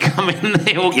 ghosts. They come in.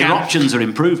 They all Your options are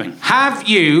improving. Have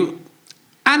you?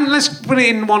 And let's put it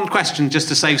in one question just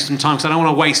to save some time, because I don't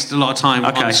want to waste a lot of time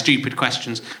on stupid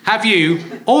questions. Have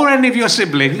you, or any of your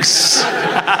siblings,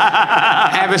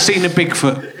 ever seen a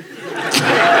Bigfoot?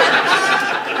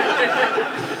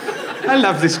 I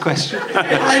love this question.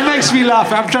 It makes me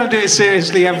laugh. I'm trying to do it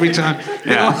seriously every time.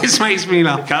 It always makes me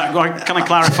laugh. Can I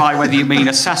clarify whether you mean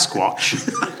a Sasquatch?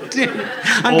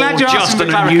 I'm glad you're just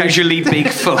asking an unusually big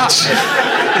foot.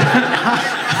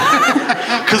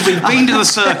 Because we've been to the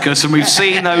circus and we've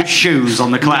seen those shoes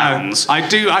on the clowns. No, I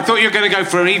do. I thought you were going to go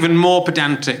for an even more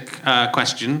pedantic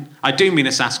question. I do mean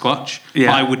a Sasquatch, but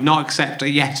I would not accept a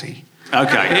Yeti.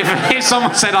 Okay. If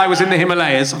someone said I was in the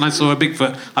Himalayas and I saw a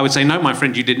Bigfoot, I would say, no, my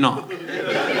friend, you did not.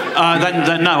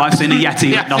 Then no, I've seen a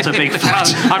Yeti, not a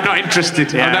Bigfoot. I'm not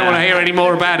interested. I don't want to hear any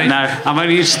more about it. No. I'm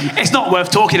only It's not worth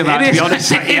talking about, to be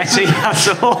honest. Yeti, that's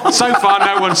all. So far,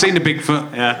 no one's seen a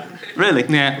Bigfoot. Yeah. Really?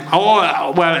 Yeah. Or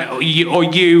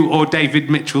you or David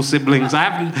Mitchell's siblings.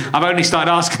 I've only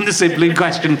started asking the sibling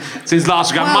question since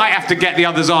last week. I might have to get the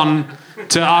others on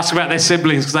to ask about their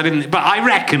siblings, because I didn't. But I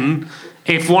reckon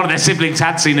if one of their siblings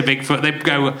had seen a Bigfoot, they'd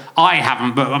go, I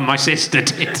haven't, but my sister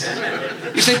did.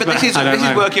 You see, but this is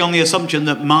working on the assumption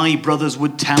that my brothers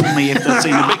would tell me if they'd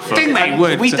seen a Bigfoot. I think they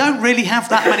would. We don't really have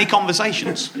that many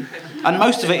conversations. And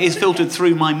most of it is filtered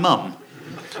through my mum.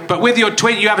 But with your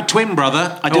twin, you have a twin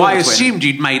brother. I assumed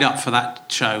you'd made up for that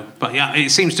show. But yeah, it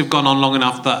seems to have gone on long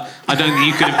enough that I don't think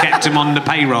you could have kept him on the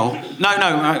payroll. No,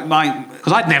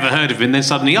 because I'd never heard of him. Then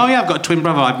suddenly, I've got a twin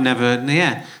brother. I've never,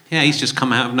 he's just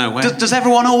come out of nowhere. Does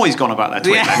everyone always gone about their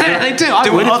twin? Yeah, they do.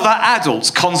 Do other adults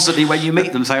constantly, when you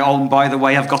meet them, say, "Oh, and by the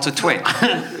way, I've got a twin"?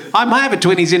 I might have a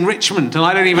twin. He's in Richmond, and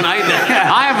I don't even know.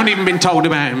 I haven't even been told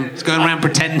about him. He's going around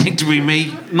pretending to be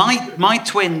me. My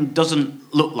twin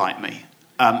doesn't look like me.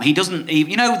 He doesn't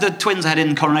even... the twins I had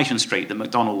in Coronation Street, the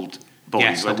McDonald boys,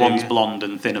 yes, where one's blonde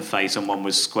and thin of face and one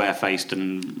was square-faced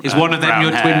and Is one of them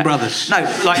your twin brothers? No,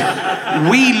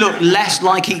 we look less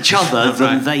like each other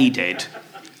than they did.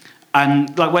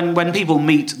 And when people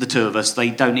meet the two of us,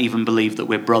 they don't even believe that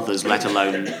we're brothers, let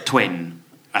alone twin.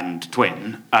 And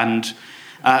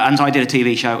And so I did a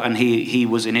TV show, and he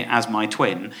was in it as my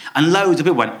twin. And loads of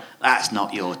people went, "That's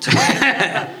not your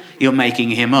twin. You're making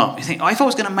him up." You think, if I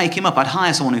was going to make him up, I'd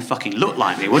hire someone who fucking looked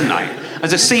like me, wouldn't I? As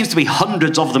there seems to be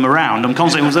hundreds of them around. I'm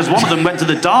constantly. There's one of them went to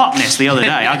the darkness the other day.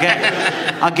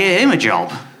 I'll get him a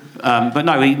job. But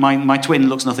no, my twin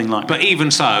looks nothing like me. But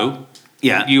even so,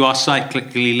 you are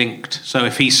cyclically linked. So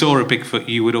if he saw a Bigfoot,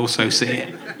 you would also see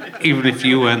it, even if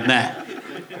you weren't there.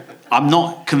 I'm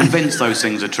not convinced those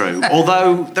things are true.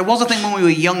 Although there was a thing when we were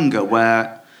younger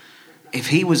where if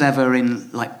he was ever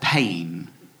in pain,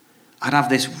 I'd have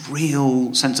this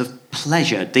real sense of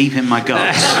pleasure deep in my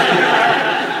guts.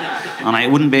 And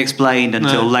it wouldn't be explained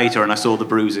until later, and I saw the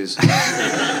bruises.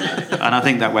 And I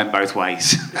think that went both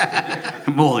ways.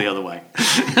 More the other way.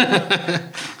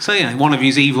 So, one of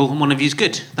you's evil and one of you's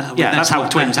good. That's how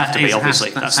twins have to be,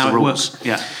 obviously. That's the rules.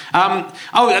 Yeah.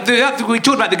 We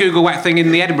talked about the Gagglewhack thing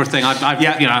in the Edinburgh thing.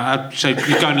 So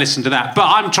you go and listen to that. But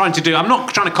I'm not trying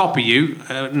to copy you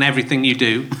and everything you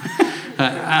do.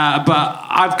 But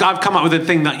I've come up with a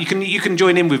thing that you can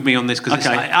join in with me on this because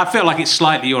I feel like it's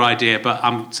slightly your idea, but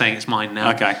I'm saying it's mine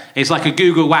now. Okay. It's like a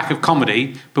Gagglewhack of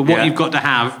comedy, but what you've got to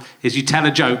have is you tell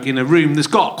a joke in a room that's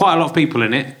got quite a lot of people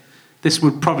in it. This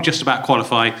would probably just about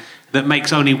qualify. That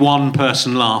makes only one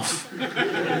person laugh,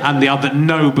 and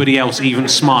nobody else even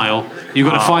smile. You've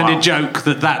got to find a joke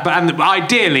but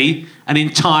ideally an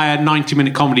entire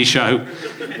 90-minute comedy show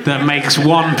that makes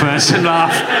one person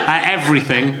laugh at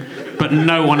everything. But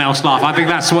no one else laugh. I think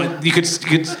that's what you could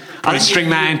probably string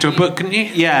that into a book, couldn't you?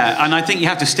 Yeah, and I think you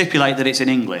have to stipulate that it's in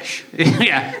English.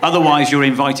 Yeah. Otherwise, you're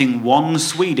inviting one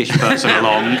Swedish person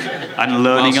along and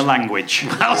learning a language.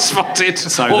 Well spotted.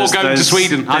 So or go to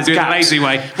Sweden. I do it the lazy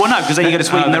way. Well, no, because then you go to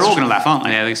Sweden, they're all going to laugh, aren't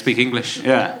they? Yeah, they speak English.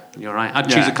 Yeah. You're right. I'd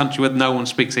choose a country where no one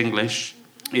speaks English.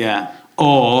 Yeah.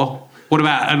 Or what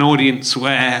about an audience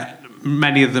where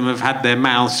many of them have had their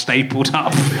mouths stapled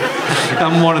up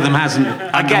and one of them hasn't?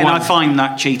 Again, I find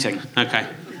that cheating. Okay.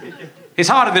 It's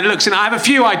harder than it looks. I have a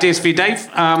few ideas for you, Dave.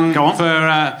 Go on.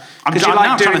 I'm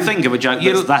trying to think of a joke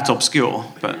that's that obscure.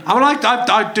 But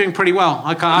I'm doing pretty well.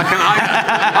 I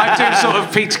do sort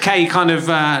of Peter Kay kind of.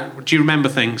 Do you remember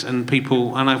things and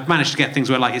people? And I've managed to get things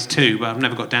where it's two, but I've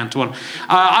never got down to one.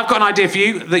 I've got an idea for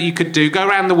you that you could do. Go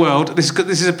around the world. This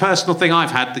is a personal thing I've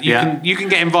had that you can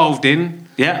get involved in.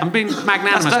 Yeah, I'm being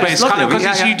magnanimous, but it's kind of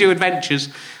because you do adventures.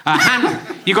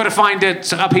 You've got to find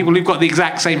people who've got the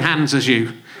exact same hands as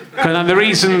you. And the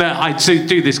reason that I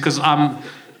do this because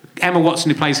Emma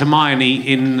Watson, who plays Hermione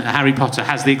in Harry Potter,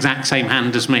 has the exact same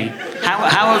hand as me.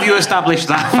 How have you established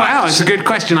that? Wow, it's a good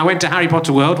question. I went to Harry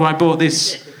Potter World where I bought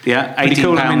this. Yeah, £18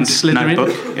 cool Slytherin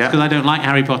notebook. Yeah, because I don't like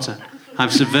Harry Potter.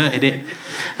 I've subverted it.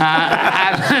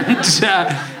 And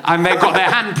they've got their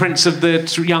handprints of the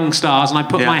young stars, and I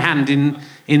put my hand in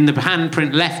the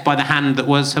handprint left by the hand that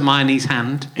was Hermione's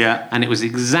hand. Yeah. And it was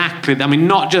exactly,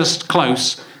 not just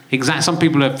close. Some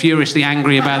people are furiously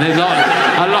angry about it.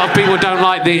 A lot of people don't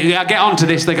like I get onto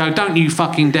this, they go, "Don't you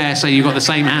fucking dare say you've got the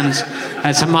same hands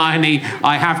as Hermione."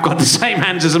 I have got the same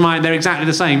hands as Hermione, they're exactly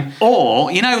the same.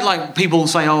 Or, people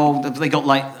say, they got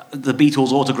the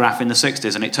Beatles autograph in the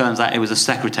 60s, and it turns out it was a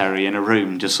secretary in a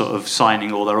room just sort of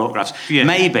signing all their autographs. Yeah.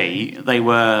 Maybe they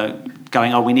were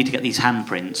going, we need to get these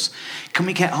handprints. Can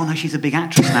we get... Oh, no, she's a big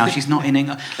actress now. She's not in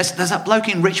England. There's that bloke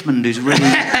in Richmond who's really...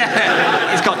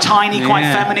 he's got tiny, quite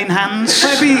feminine hands.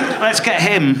 Let's get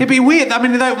him. It'd be weird.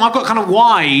 I've got kind of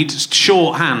wide,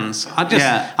 short hands. I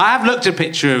have looked at a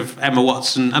picture of Emma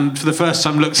Watson and for the first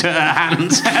time looked at her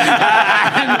hands.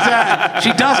 And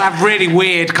she does have really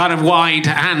weird, kind of wide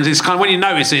hands. It's kind of, when you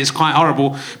notice it, it's quite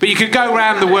horrible. But you could go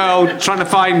around the world trying to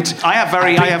find... I have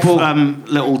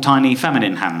little, tiny,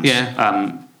 feminine hands.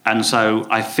 Yeah. And so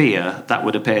I fear that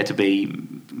would appear to be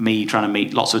me trying to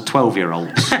meet lots of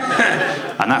 12-year-olds.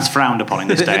 And that's frowned upon in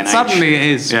this day and age. Suddenly it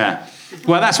is. Yeah.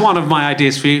 Well, that's one of my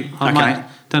ideas for you.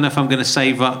 Don't know if I'm going to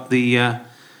save up the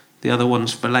other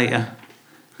ones for later,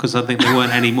 because I think there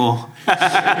weren't any more. Was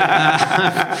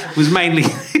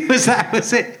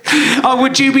it? Oh,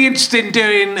 would you be interested in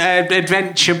doing an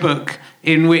adventure book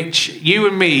in which you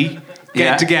and me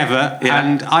get together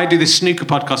and I do this snooker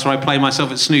podcast where I play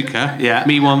myself at snooker. Yeah.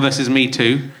 Me one versus me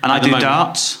two. And I do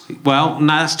darts. Well, no,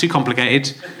 that's too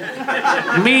complicated.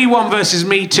 Me one versus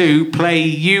me two play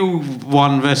you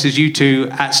one versus you two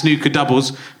at snooker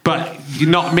doubles, but you're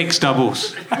not mixed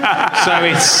doubles. So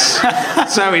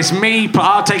it's me, but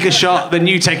I'll take a shot, then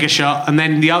you take a shot, and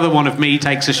then the other one of me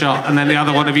takes a shot, and then the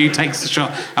other one of you takes the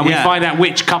shot, and we find out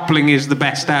which coupling is the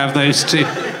best out of those two.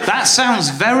 That sounds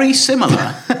very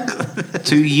similar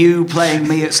to you playing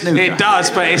me at snooker. It does,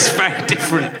 but it's very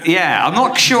different. Yeah, I'm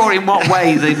not sure in what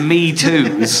way the Me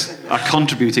Too's are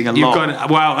contributing a You've lot.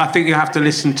 well, I think you have to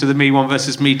listen to the Me One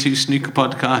versus Me Two snooker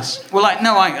podcast. Well,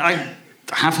 I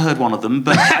have heard one of them,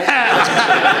 but you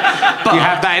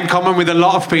have that in common with a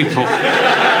lot of people.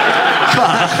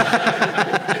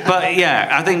 But yeah,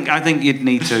 I think you'd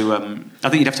need to. I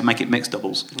think you'd have to make it mixed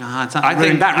doubles. I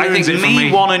think it for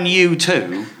me. One and you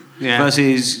two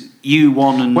versus you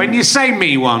one and. When you say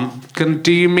Me One,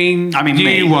 do you mean you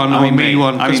me. one or me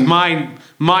one? Because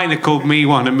mine are called Me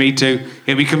One and Me Two.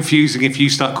 It'd be confusing if you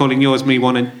start calling yours Me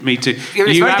One and Me Two. Yeah,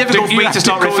 it's very difficult for me to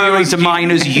start referring to mine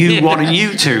as you one and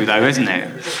you two, though, isn't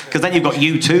it? Because then you've got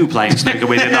you two playing snooker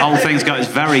with it. The whole thing's it's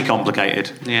very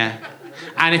complicated. Yeah.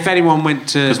 And if anyone went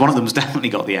to... Because one of them's definitely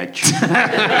got the edge.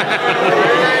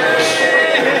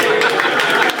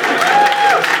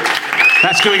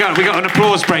 That's good. We got an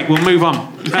applause break. We'll move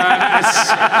on.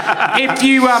 If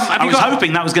you, I was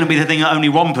hoping that was going to be the thing that only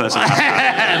one person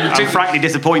had. I'm frankly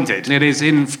disappointed. It is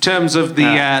in terms of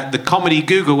the comedy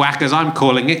Gagglewhack, as I'm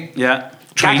calling it. Yeah.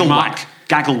 Trademark.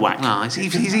 Gagglewhack. Oh,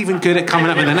 he's even good at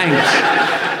coming up with the names.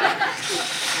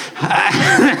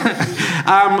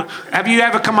 Have you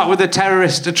ever come up with a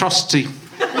terrorist atrocity?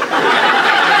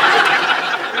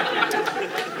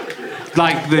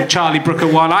 Like the Charlie Brooker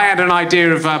one. I had an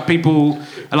idea of people,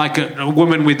 like a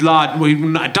woman with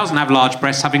doesn't have large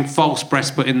breasts, having false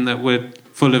breasts, but were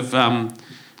full of...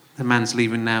 the man's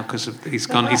leaving now because he's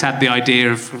gone. He's had the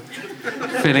idea of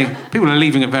filling. People are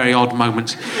leaving at very odd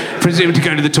moments, presumed to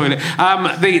go to the toilet.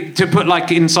 To put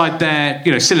inside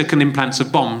their, silicone implants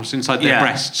of bombs inside their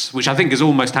breasts, which I think has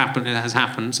almost happened. It has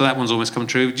happened, so that one's almost come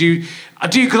true.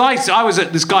 Because I was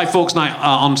at this Guy Fawkes night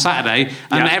on Saturday,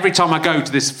 and every time I go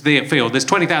to this field, there's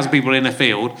 20,000 people in a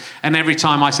field, and every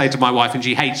time I say to my wife, and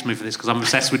she hates me for this because I'm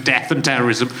obsessed with death and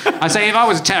terrorism, I say if I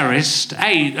was a terrorist,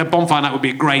 a bonfire night would be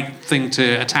a great thing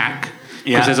to attack.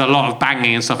 Because there's a lot of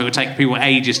banging and stuff. It would take people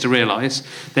ages to realise.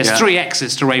 There's 3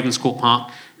 exits to Ravenscourt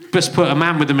Park. Just put a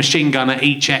man with a machine gun at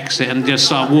each exit and just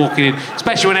start walking in,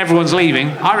 especially when everyone's leaving.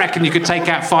 I reckon you could take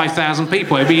out 5,000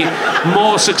 people. It'd be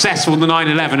more successful than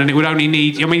 9/11, and it would only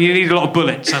need... you need a lot of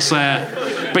bullets.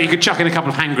 But you could chuck in a couple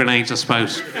of hand grenades, I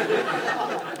suppose.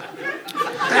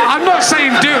 I'm not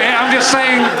saying do it.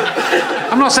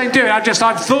 I'm not saying do it. I've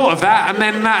thought of that, and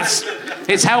then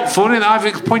it's helpful, and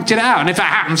I've pointed it out. And if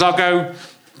that happens, I'll go,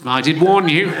 I did warn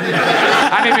you.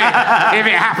 And if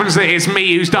it happens that it's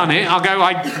me who's done it, I'll go,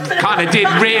 I kind of did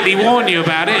really warn you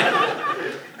about it.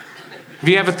 Have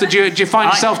you ever? Do you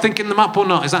find yourself thinking them up or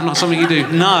not? Is that not something you do?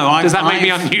 No. Does that make me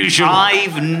unusual?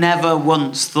 I've never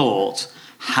once thought,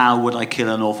 how would I kill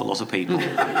an awful lot of people?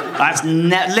 That's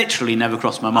literally never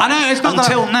crossed my mind. I know, it's not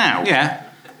until now. Yeah.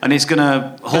 And it's going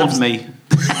to haunt me.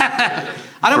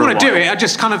 I don't want to do it. I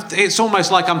just it's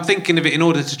almost like I'm thinking of it in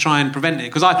order to try and prevent it.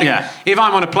 Because I think if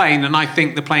I'm on a plane and I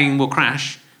think the plane will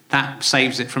crash, that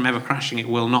saves it from ever crashing. It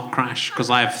will not crash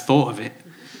because I have thought of it.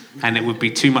 And it would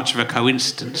be too much of a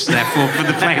coincidence, therefore, for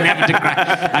the plane ever to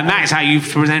crash. And that is how you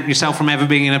prevent yourself from ever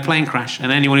being in a plane crash.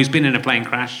 And anyone who's been in a plane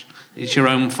crash, it's your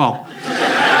own fault.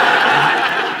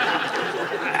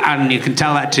 And you can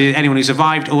tell that to anyone who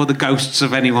survived or the ghosts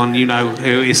of anyone you know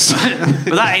who is...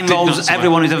 But that involves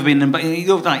everyone who's ever been...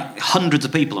 You've got hundreds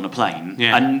of people on a plane.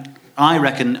 Yeah. And I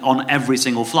reckon on every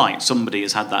single flight, somebody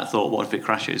has had that thought, what if it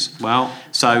crashes? Well,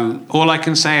 so all I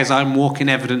can say is I'm walking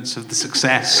evidence of the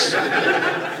success.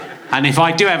 And if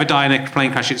I do ever die in a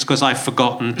plane crash, it's because I've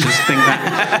forgotten to think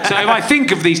that. So if I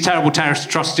think of these terrible terrorist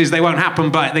atrocities, they won't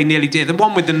happen, but they nearly did. The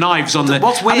one with the knives on the...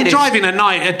 What's weird is... driving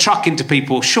a truck into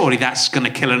people, surely that's going to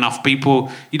kill enough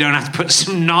people. You don't have to put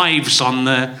some knives on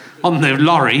the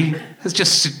lorry. It's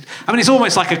just... it's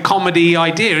almost like a comedy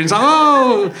idea. It's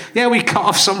like, we cut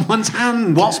off someone's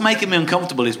hand. What's making me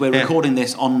uncomfortable is we're recording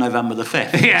this on November the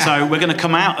 5th. Yeah. So we're going to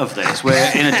come out of this.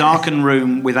 We're in a darkened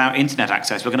room without internet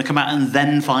access. We're going to come out and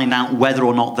then find out whether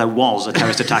or not there was a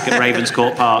terrorist attack at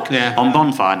Ravenscourt Park on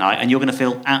bonfire night, and you're going to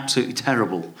feel absolutely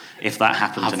terrible if that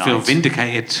happened tonight. I feel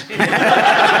vindicated.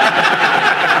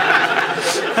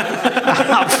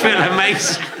 I feel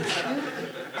amazing.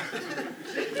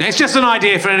 It's just an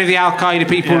idea for any of the Al-Qaeda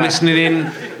people listening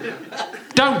in.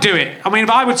 Don't do it.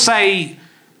 I would say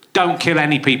don't kill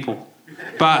any people.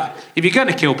 But if you're going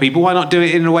to kill people, why not do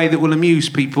it in a way that will amuse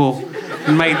people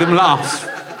and make them laugh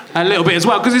a little bit as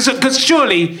well? Because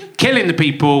surely killing the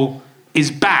people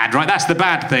is bad, right? That's the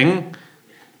bad thing.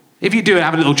 If you do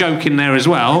have a little joke in there as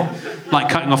well, like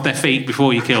cutting off their feet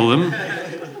before you kill them...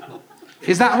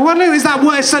 Is that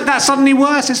worse? Is that suddenly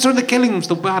worse? It's sort of the killing's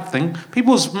the bad thing.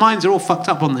 People's minds are all fucked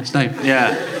up on this, Dave.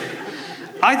 Yeah.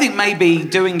 I think maybe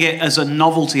doing it as a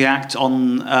novelty act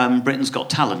on Britain's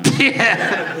Got Talent.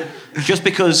 Yeah. Just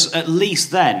because at least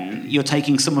then you're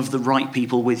taking some of the right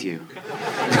people with you.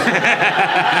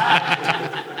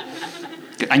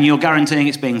 And you're guaranteeing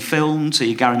it's being filmed, so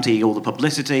you guarantee all the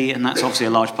publicity, and that's obviously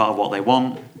a large part of what they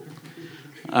want.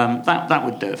 That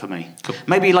would do it for me. Cool.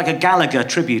 Maybe like a Gallagher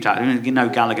tribute act. You know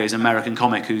Gallagher is an American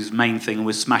comic whose main thing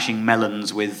was smashing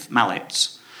melons with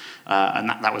mallets. And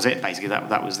that was it, basically.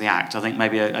 That was the act. I think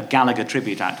maybe a Gallagher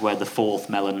tribute act where the fourth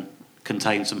melon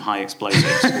contains some high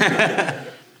explosives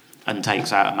and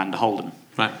takes out Amanda Holden.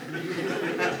 Right.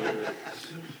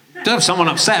 Do have someone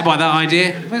upset by that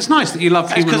idea? It's nice that you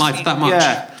love human life that much.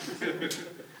 Yeah.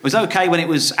 It was okay when it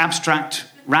was abstract,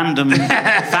 random,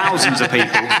 thousands of people.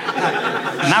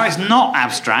 Now it's not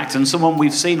abstract, and someone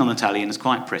we've seen on the telly and is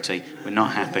quite pretty. We're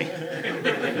not happy.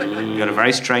 You've got a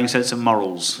very strange sense of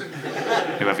morals,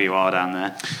 whoever you are down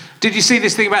there. Did you see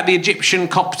this thing about the Egyptian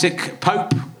Coptic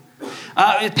Pope? It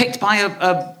was picked by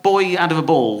a boy out of a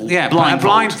ball. Yeah, a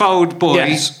blindfold boy.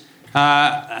 Yes.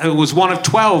 Who was one of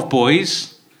 12 boys.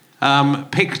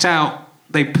 Picked out.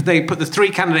 They put the 3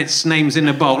 candidates' names in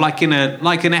a bowl, like an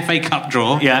FA Cup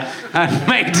draw. Yeah. And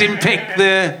made him pick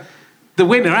the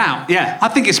winner out. Yeah. I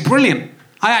think it's brilliant.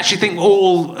 I actually think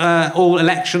all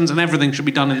elections and everything should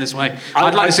be done in this way.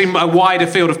 I'd like to see a wider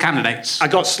field of candidates. I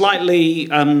got slightly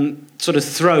sort of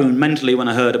thrown mentally when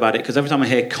I heard about it, because every time I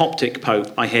hear Coptic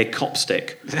Pope, I hear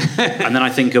Copstick. And then I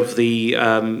think of the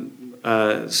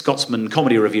Scotsman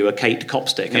comedy reviewer Kate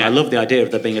Copstick, and I love the idea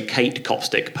of there being a Kate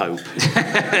Copstick Pope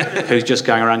who's just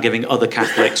going around giving other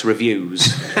Catholics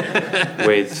reviews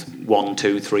with 1,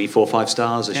 2, 3, 4, 5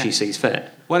 stars as she sees fit.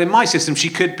 Well, in my system, she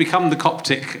could become the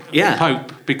Coptic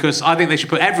Pope, because I think they should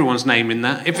put everyone's name in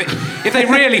that. If they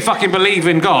really fucking believe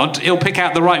in God, he'll pick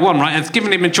out the right one, right? It's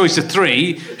giving him a choice of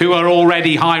 3 who are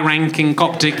already high-ranking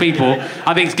Coptic people.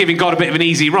 I think it's giving God a bit of an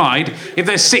easy ride. If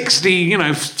there's 6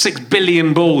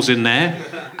 billion balls in there,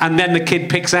 and then the kid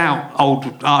picks out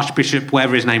old Archbishop,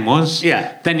 whatever his name was,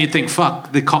 then you'd think,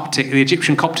 fuck, the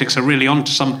Egyptian Coptics are really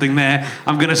onto something there.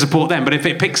 I'm going to support them. But if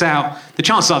it picks out, the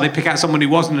chances are they pick out someone who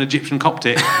wasn't an Egyptian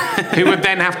Coptic, who would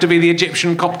then have to be the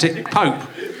Egyptian Coptic Pope.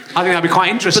 I think that'd be quite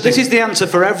interesting. But this is the answer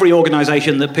for every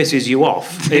organisation that pisses you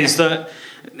off, is that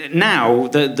now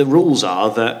the rules are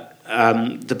that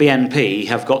the BNP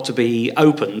have got to be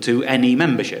open to any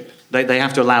membership. They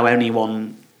have to allow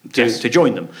anyone to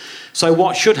join them. So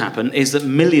what should happen is that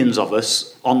millions of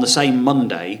us on the same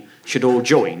Monday should all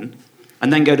join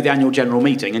and then go to the annual general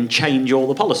meeting and change all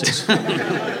the policies,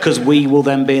 because we will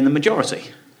then be in the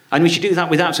majority. And we should do that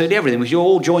with absolutely everything. We should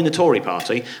all join the Tory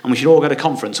party, and we should all go to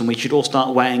conference, and we should all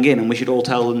start weighing in, and we should all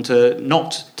tell them to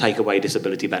not take away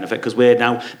disability benefit, because we're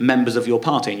now members of your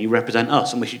party and you represent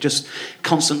us, and we should just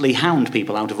constantly hound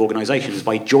people out of organisations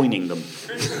by joining them.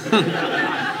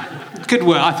 Good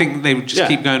work. I think they would just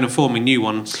keep going and forming new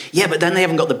ones. Yeah, but then they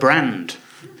haven't got the brand.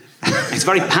 It's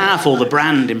very powerful, the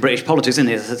brand in British politics, isn't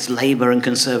it? It's Labour and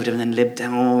Conservative, and then Lib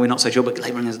Dem. Oh, we're not so sure, but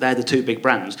Labour and they're the 2 big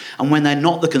brands. And when they're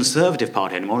not the Conservative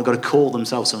Party anymore, they've got to call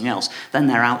themselves something else. Then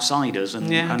they're outsiders, and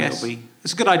I guess. it'll be...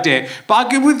 It's a good idea.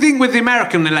 But I would think with the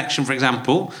American election, for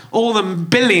example, all the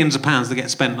billions of pounds that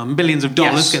get spent on, billions of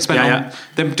dollars get spent on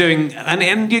them doing... And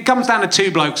it comes down to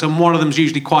 2 blokes, and one of them's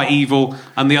usually quite evil,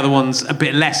 and the other one's a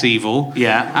bit less evil.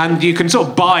 Yeah. And you can sort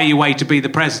of buy your way to be the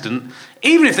president.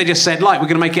 Even if they just said, we're going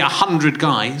to make it 100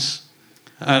 guys...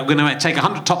 we're going to take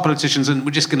 100 top politicians and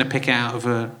we're just going to pick out of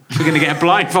we're going to get a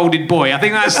blindfolded boy. I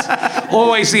think that's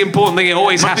always the important thing. It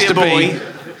always has to be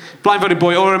blindfolded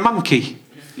boy or a monkey.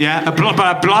 Yeah,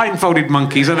 a blindfolded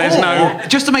monkey. So there's no,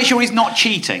 just to make sure he's not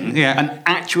cheating. Yeah, an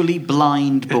actually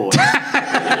blind boy.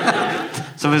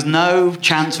 So there's no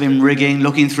chance of him rigging,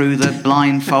 looking through the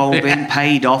blindfold, being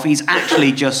paid off. He's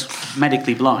actually just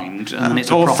medically blind, and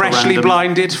it's or freshly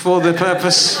blinded for the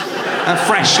purpose. A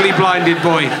freshly blinded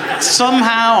boy.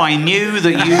 Somehow I knew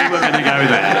that you were going to go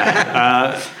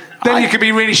there. Then you could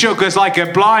be really sure, because like a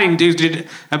boy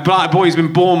who's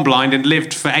been born blind and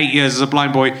lived for 8 years as a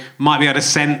blind boy might be able to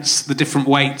sense the different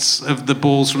weights of the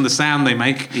balls from the sound they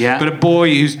make. Yeah. But a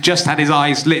boy who's just had his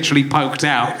eyes literally poked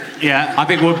out, I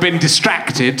think will have been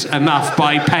distracted enough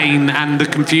by pain and the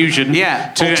confusion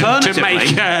to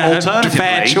make a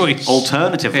fair choice.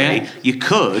 Alternatively, you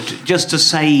could, just to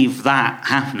save that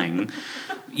happening,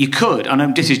 you could,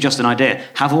 and this is just an idea,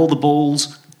 have all the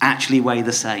balls actually weigh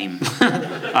the same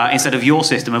instead of your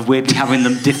system of weirdly having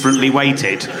them differently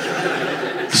weighted,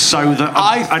 so that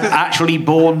an actually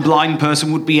born blind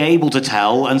person would be able to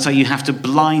tell, and so you have to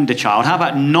blind a child. How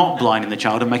about not blinding the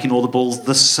child and making all the balls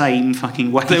the same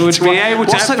fucking weight? They would be able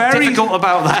to. What's so difficult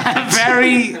about that?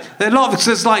 There's a lot of,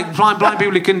 there's like blind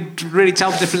people who can really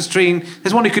tell the difference between.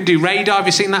 There's one who can do radar. Have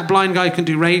you seen that blind guy who can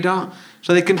do radar?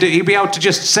 So he'd be able to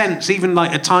just sense even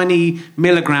like a tiny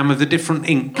milligram of the different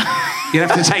ink You'd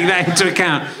have to take that into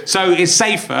account. So it's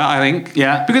safer, I think.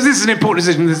 Yeah. Because this is an important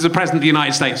decision. This is the President of the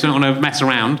United States. We don't want to mess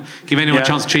around, give anyone a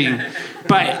chance of cheating.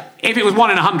 But if it was 1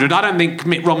 in 100, I don't think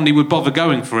Mitt Romney would bother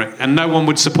going for it. And no one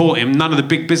would support him. None of the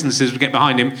big businesses would get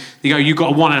behind him. You go, you've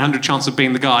got a 1 in 100 chance of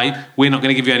being the guy. We're not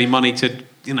going to give you any money to,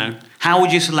 you know... How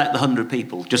would you select the 100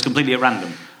 people? Just completely at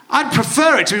random? I'd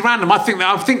prefer it to be random. I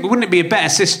think wouldn't it be a better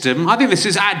system? I think this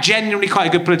is genuinely quite a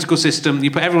good political system.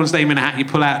 You put everyone's name in a hat, you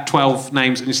pull out 12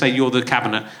 names and you say you're the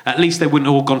cabinet. At least they wouldn't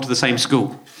have all gone to the same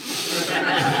school.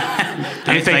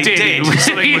 If they did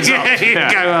something was up. You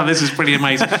go, oh, this is pretty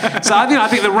amazing. So I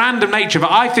think the random nature of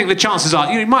it, I think the chances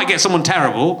are, you might get someone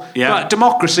terrible, but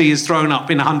democracy is thrown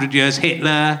up in 100 years.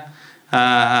 Hitler,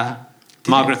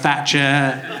 Margaret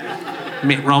Thatcher...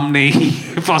 Mitt Romney,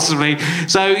 possibly.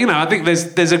 So, I think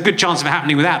there's a good chance of it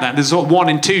happening without that. There's a sort of 1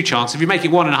 in 2 chance. If you make it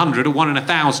 1 in 100 or 1 in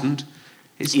 1,000,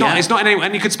 it's not any,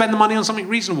 and you could spend the money on something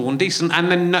reasonable and decent,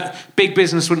 and then big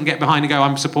business wouldn't get behind and go,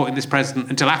 I'm supporting this president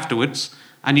until afterwards,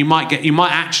 and you might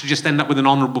actually just end up with an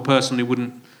honourable person who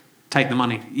wouldn't take the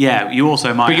money. Yeah, you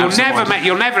also might. But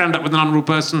you'll never end up with an honourable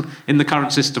person in the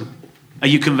current system. Are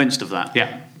you convinced of that?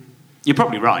 Yeah. You're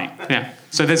probably right. Yeah.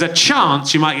 So there's a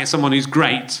chance you might get someone who's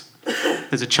great.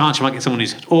 There's a chance you might get someone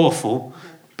who's awful,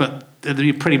 but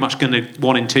you're pretty much going to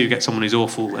 1 in 2 get someone who's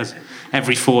awful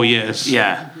every 4 years.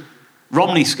 Yeah.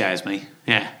 Romney scares me.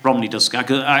 Yeah. Romney does scare.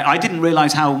 I didn't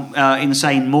realise how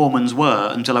insane Mormons were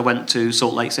until I went to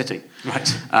Salt Lake City.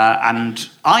 Right. And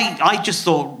I just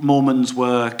thought Mormons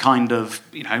were kind of,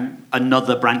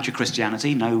 another branch of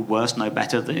Christianity, no worse, no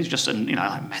better. It's just,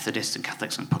 like Methodists and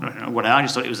Catholics and whatever. I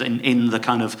just thought it was in the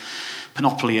kind of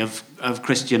panoply of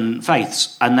Christian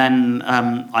faiths. And then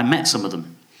I met some of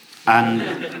them.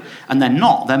 And they're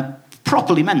not. They're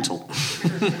properly mental.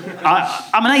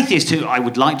 I'm an atheist who, I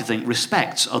would like to think,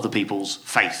 respects other people's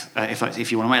faith.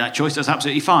 If you want to make that choice, that's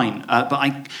absolutely fine.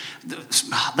 But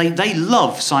they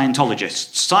love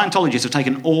Scientologists. Scientologists have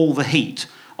taken all the heat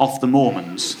off the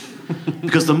Mormons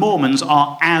because the Mormons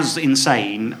are as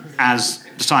insane as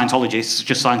the Scientologists,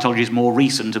 just Scientology is more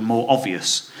recent and more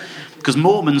obvious. Because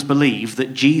Mormons believe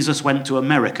that Jesus went to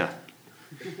America.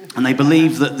 And they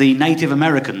believe that the Native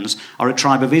Americans are a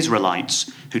tribe of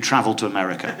Israelites who travelled to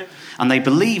America. And they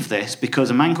believe this because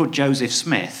a man called Joseph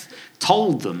Smith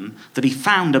told them that he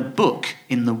found a book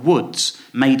in the woods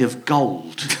made of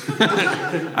gold.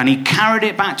 And he carried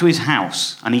it back to his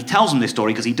house. And he tells them this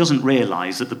story because he doesn't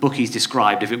realise that the book he's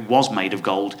described, if it was made of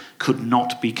gold, could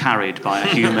not be carried by a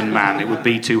human man. It would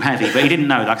be too heavy. But he didn't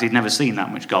know that because he'd never seen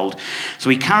that much gold. So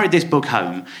he carried this book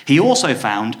home. He also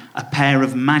found a pair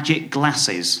of magic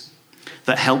glasses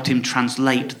that helped him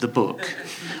translate the book.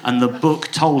 And the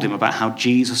book told him about how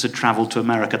Jesus had travelled to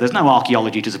America. There's no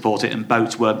archaeology to support it, and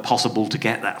boats weren't possible to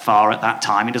get that far at that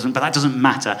time. But that doesn't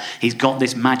matter. He's got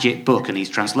this magic book, and he's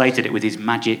translated it with his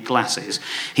magic glasses.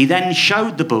 He then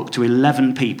showed the book to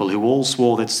 11 people who all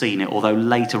swore they'd seen it, although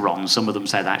later on some of them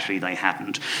said actually they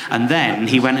hadn't. And then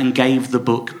he went and gave the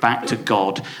book back to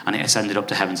God, and it ascended up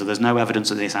to heaven. So there's no evidence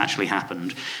that this actually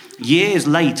happened. Years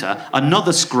later,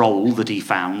 another scroll that he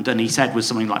found, and he said was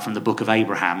something like from the Book of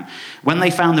Abraham, when they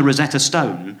found the Rosetta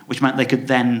Stone, which meant they could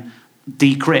then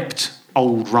decrypt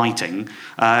old writing,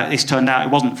 this turned out it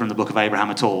wasn't from the Book of Abraham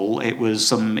at all. It was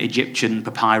some Egyptian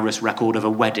papyrus record of a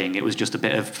wedding. It was just a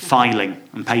bit of filing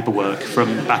and paperwork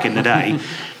from back in the day.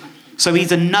 So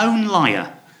he's a known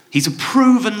liar. He's a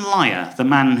proven liar, the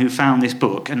man who found this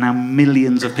book, and now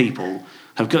millions of people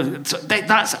have got...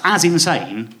 That's as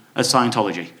insane as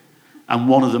Scientology. And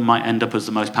one of them might end up as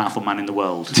the most powerful man in the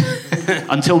world.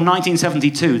 Until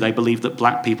 1972, they believed that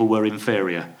black people were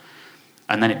inferior.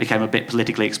 And then it became a bit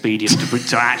politically expedient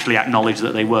to actually acknowledge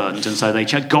that they weren't. And so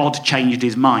God changed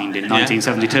his mind in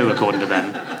 1972, according to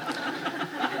them.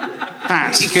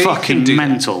 That's fucking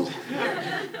mental.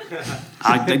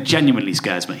 It genuinely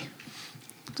scares me.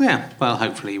 Yeah, well,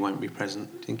 hopefully he won't be president.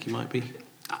 I think he might be.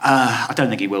 I don't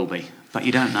think he will be, but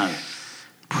you don't know.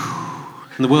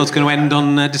 And the world's going to end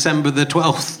on December the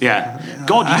 12th. Yeah.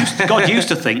 God used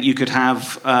to think you could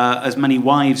have as many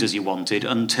wives as you wanted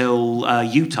until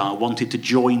Utah wanted to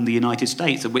join the United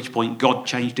States, at which point God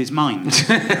changed his mind.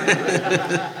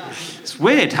 It's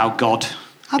weird how God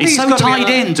is so tied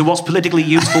into what's politically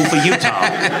useful for Utah.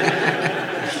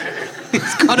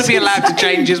 He's got to be allowed to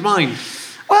change his mind.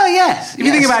 Well, yes. If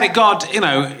you think about it, God,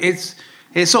 it's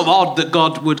sort of odd that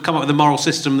God would come up with a moral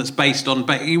system that's based on...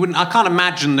 I can't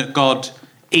imagine that God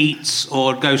eats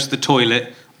or goes to the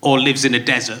toilet or lives in a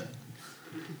desert.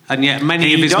 And yet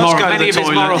he does go to the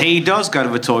toilet. Does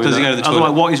he go to the toilet?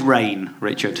 Otherwise, what is rain,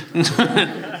 Richard? That's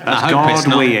God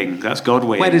weeing. That's God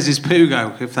weeing. Where does his poo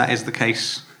go, if that is the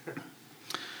case?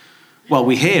 Well,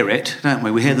 we hear it, don't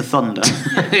we? We hear the thunder.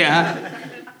 Yeah.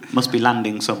 Must be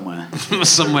landing somewhere.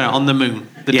 Somewhere on the moon.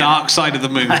 The dark side of the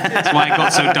moon. That's why it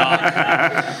got so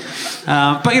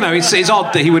dark. But, it's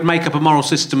odd that he would make up a moral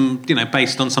system,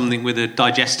 based on something with a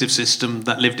digestive system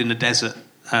that lived in a desert,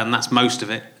 and that's most of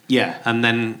it. Yeah. And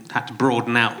then had to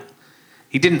broaden out.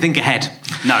 He didn't think ahead.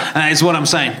 No. Is what I'm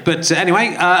saying. But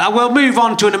anyway, I will move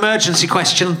on to an emergency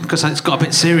question, because it's got a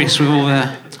bit serious with all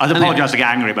the... I'd apologise to get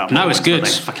angry about No, it's good.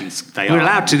 We're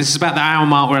allowed to. This is about the hour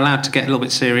mark. We're allowed to get a little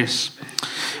bit serious.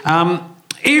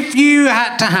 If you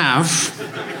had to have...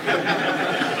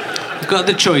 You've got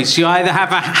the choice. You either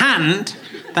have a hand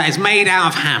that is made out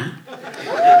of ham,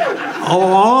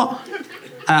 or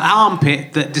an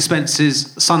armpit that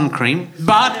dispenses sun cream,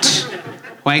 but...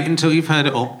 Wait until you've heard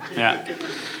it all. Yeah.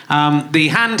 The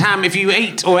hand ham, if you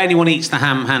eat or anyone eats the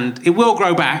ham hand, it will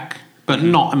grow back, but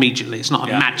not immediately. It's not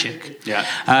a magic. Yeah.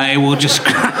 It will just...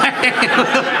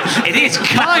 It is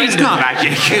kind of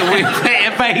magic.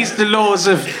 It obeys the laws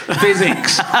of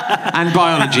physics and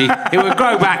biology. It would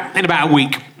grow back in about a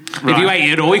week. Right. If you ate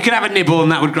it all, you could have a nibble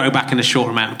and that would grow back in a short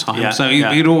amount of time. So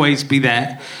you'd always be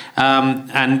there.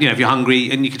 And, if you're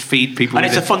hungry, and you could feed people. And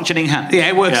it's a functioning hand. Yeah,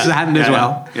 it works as a hand as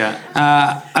well.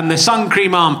 Yeah. And the sun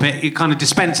cream armpit, it kind of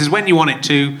dispenses when you want it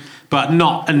to, but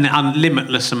not an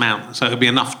unlimitless amount. So it'll be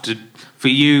enough for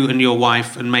you and your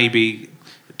wife and maybe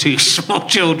 2 small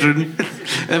children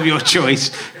of your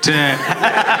choice to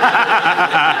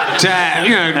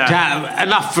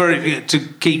enough for it to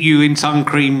keep you in sun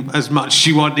cream as much as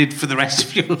you wanted for the rest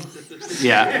of your life.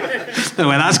 Yeah, don't know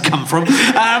where that's come from.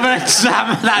 But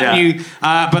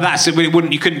that's it.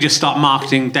 You couldn't just start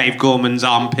marketing Dave Gorman's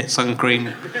armpit sun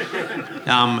cream.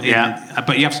 But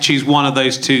you have to choose one of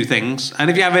those 2 things. And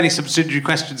if you have any subsidiary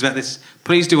questions about this,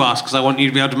 please do ask, because I want you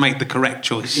to be able to make the correct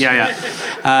choice.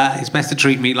 It's best to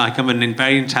treat me like I'm a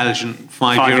very intelligent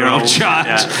 5-year-old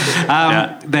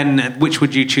child. Then which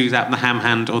would you choose out of the ham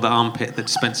hand or the armpit that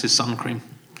dispenses sun cream?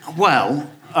 Well,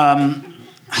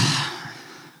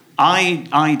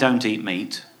 I don't eat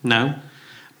meat. No.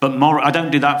 But I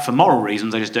don't do that for moral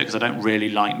reasons. I just do it because I don't really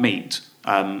like meat.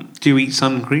 Do you eat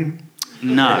sun cream?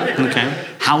 No. Okay.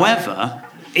 However,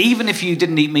 even if you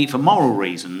didn't eat meat for moral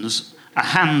reasons, a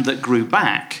hand that grew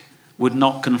back would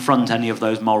not confront any of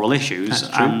those moral issues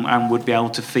and would be able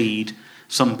to feed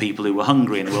some people who were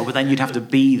hungry in the world. But then you'd have to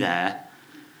be there,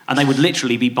 and they would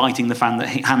literally be biting the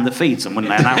hand that feeds them,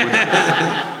 wouldn't they? And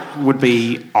that would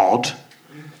be odd.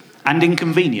 And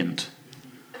inconvenient.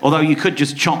 Although you could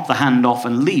just chop the hand off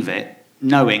and leave it,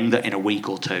 knowing that in a week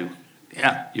or 2,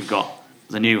 you've got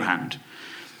the new hand.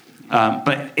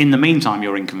 But in the meantime,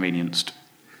 you're inconvenienced.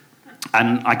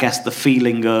 And I guess the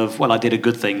feeling of, I did a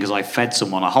good thing because I fed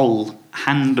someone a whole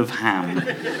hand of ham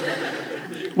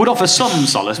would offer some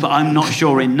solace, but I'm not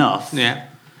sure enough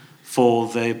for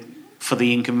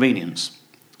the inconvenience.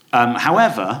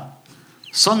 However...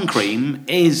 sun cream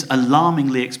is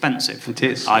alarmingly expensive. It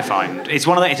is. I find. It's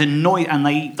one of the... It's annoying... And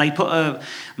they put a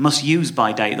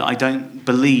must-use-by date that I don't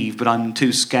believe, but I'm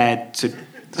too scared to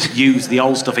use the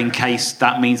old stuff in case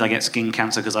that means I get skin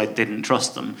cancer because I didn't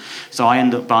trust them. So I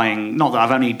end up buying... Not that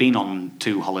I've only been on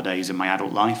 2 holidays in my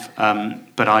adult life,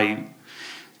 but I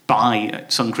buy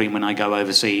sun cream when I go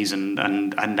overseas and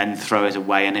then throw it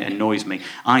away, and it annoys me.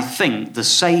 I think the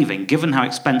saving, given how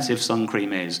expensive sun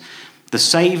cream is... The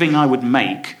saving I would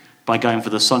make by going for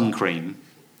the sun cream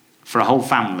for a whole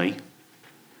family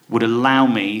would allow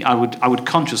me... I would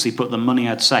consciously put the money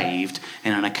I'd saved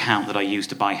in an account that I used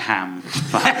to buy ham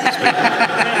for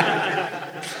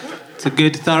It's a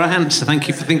good, thorough answer. Thank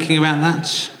you for thinking about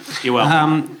that. You're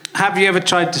welcome. Have you ever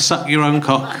tried to suck your own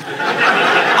cock?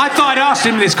 I thought I'd asked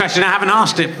him this question. I haven't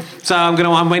asked it, so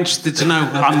I'm interested to know.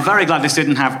 I'm very glad this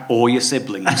didn't have all your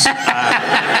siblings.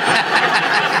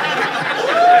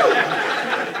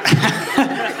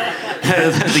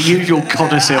 The usual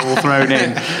codicil thrown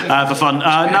in for fun.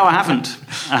 No, I haven't.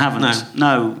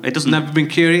 No, it doesn't. Never been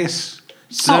curious?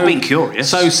 Not been curious.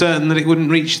 So certain that it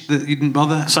wouldn't reach, that you didn't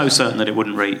bother? So certain that it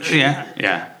wouldn't reach. Yeah.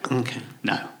 Okay.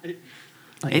 No.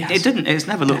 It didn't. It's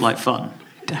never looked like fun.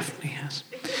 It definitely has.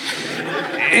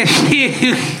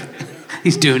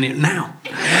 He's doing it now.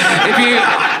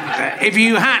 If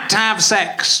you had to have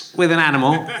sex with an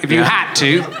animal, if you had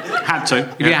to,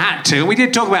 we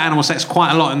did talk about animal sex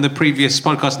quite a lot in the previous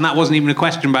podcast, and that wasn't even a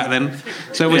question back then.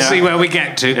 So we'll see where we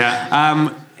get to. Yeah.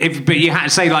 But you had to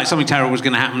say like something terrible was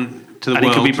going to happen to the world,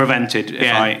 and it could be prevented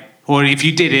or if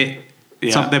you did it.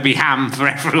 There'd be ham for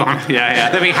everyone.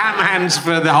 There'd be ham hands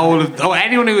for the whole of... Or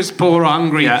anyone who was poor or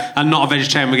hungry and not a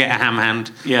vegetarian would get a ham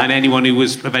hand. And anyone who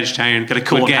was a vegetarian get a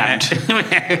corn hand.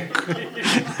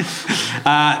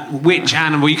 Which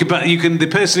animal you can? The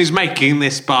person who's making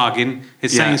this bargain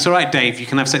is saying, "It's all right, Dave. You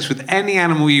can have sex with any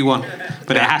animal you want,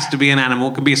 but it has to be an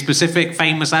animal. It can be a specific,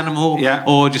 famous animal,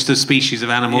 or just a species of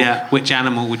animal. Yeah. Which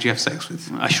animal would you have sex with?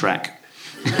 A Shrek.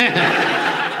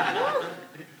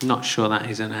 Not sure that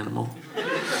is an animal.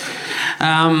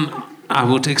 I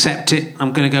would accept it.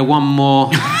 I'm going to go one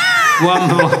more. One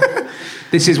more.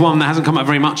 This is one that hasn't come up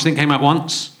very much. I think it came up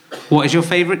once. What is your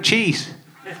favourite cheese?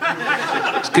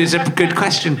 It's a good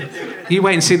question. You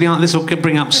wait and see the answer. This will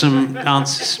bring up some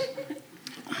answers.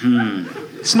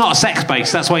 It's not a sex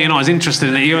base. That's why you're not as interested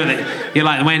in it. You're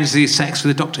like, when's the sex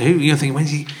with the Doctor Who? You're thinking, when's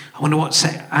he? I wonder what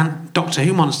Doctor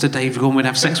Who monster Dave Gorman would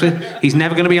have sex with. He's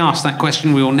never going to be asked that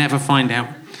question. We will never find out.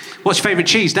 What's your favourite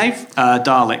cheese, Dave?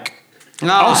 Dalek.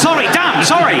 Oh, sorry, damn,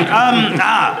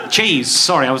 sorry. Cheese.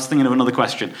 Sorry, I was thinking of another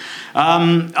question.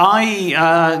 I'm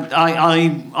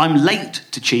late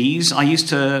to cheese. I used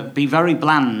to be very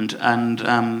bland and,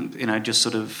 just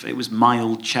sort of, it was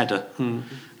mild cheddar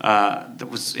that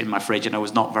was in my fridge, and I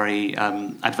was not very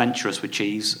adventurous with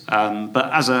cheese.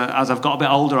 But as I've got a bit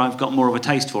older, I've got more of a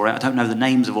taste for it. I don't know the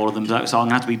names of all of them, so I'm going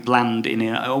to have to be bland in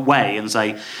a way and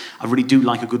say, I really do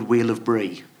like a good wheel of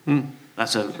brie.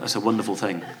 That's a wonderful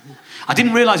thing. I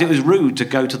didn't realise it was rude to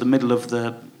go to the middle of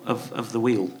the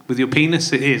wheel with your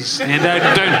penis. It is.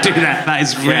 Yeah, don't do that. That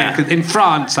is rare. In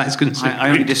France, that is considered. I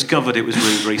only discovered it was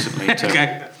rude recently.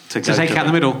 To take out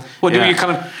the middle. What do you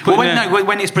kind of?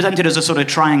 When it's presented as a sort of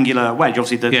triangular wedge,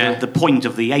 obviously the point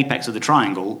of the apex of the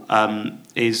triangle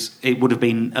is it would have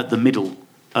been at the middle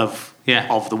of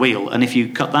the wheel, and if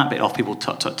you cut that bit off, people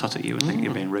tut at you and think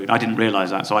you're being rude. I didn't realise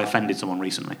that, so I offended someone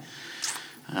recently.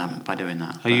 By doing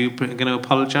that. Are you going to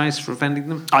apologise for offending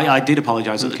them? I did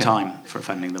apologise at the time for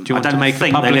offending them. Do you want to make a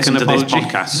public an apology? To this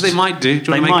podcast. They might do.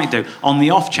 They might do. On the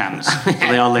off chance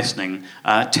they are listening,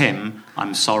 Tim,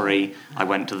 I'm sorry I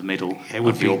went to the middle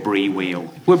of your brie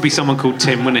wheel. Would be someone called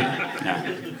Tim, wouldn't it?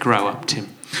 Yeah. Grow up, Tim.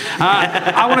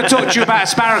 I want to talk to you about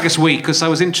Asparagus Week because I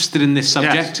was interested in this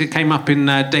subject. Yes. It came up in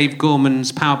Dave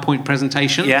Gorman's PowerPoint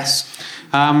presentation. Yes.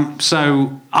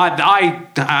 So I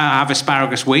have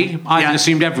asparagus wee. I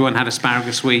assumed everyone had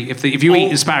asparagus wee. If you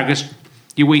eat asparagus,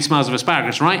 your wee smells of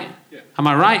asparagus, right? Yeah. Am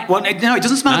I right? Well, no, it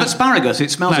doesn't smell of asparagus.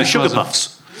 It smells of sugar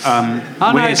puffs. No,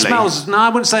 it smells. No, I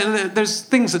wouldn't say. There's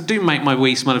things that do make my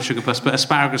wee smell of sugar puffs, but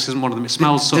asparagus isn't one of them. It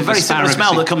smells sort of asparagus. The very similar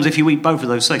smell that comes if you eat both of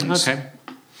those things. Okay.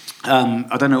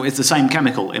 I don't know. It's the same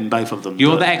chemical in both of them.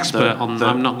 You're the expert on.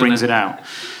 I'm not brings it out.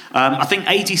 I think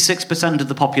 86% of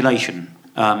the population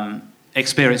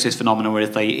experience this phenomenon where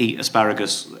if they eat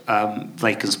asparagus,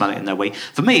 they can smell it in their wee.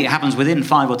 For me, it happens within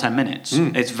 5 or 10 minutes.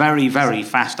 It's very, very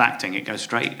fast acting. It goes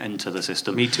straight into the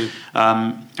system. Me too.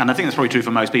 And I think that's probably true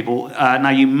for most people. Now,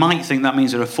 you might think that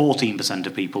means there are 14%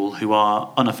 of people who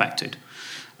are unaffected.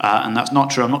 And that's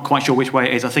not true. I'm not quite sure which way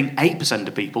it is. I think 8%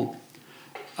 of people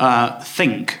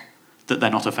think that they're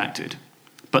not affected.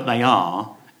 But they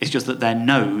are. It's just that their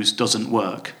nose doesn't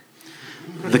work.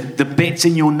 The bits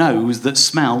in your nose that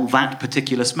smell that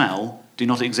particular smell do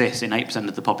not exist in 8%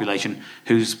 of the population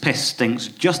whose piss stinks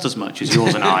just as much as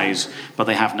yours and I's, but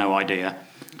they have no idea.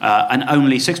 And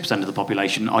only 6% of the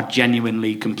population are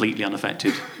genuinely, completely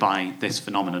unaffected by this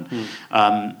phenomenon.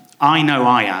 I know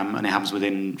I am, and it happens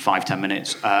within 5-10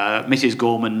 minutes. Mrs.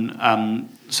 Gorman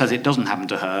says it doesn't happen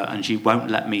to her, and she won't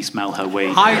let me smell her wee.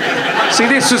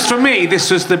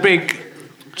 This was the big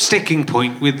sticking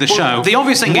point with the show. The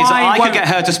obvious thing is that I could get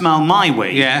her to smell my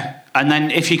wee. Yeah. And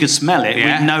then if she could smell it,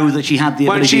 we'd know that she had the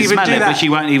ability to smell it, but she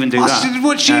won't even do that.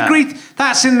 Would she agree?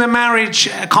 That's in the marriage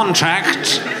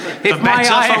contract. If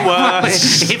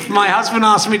my husband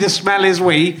asks me to smell his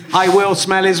wee, I will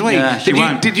smell his wee.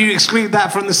 Yeah, did you exclude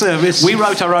that from the service? We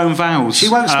wrote our own vows. She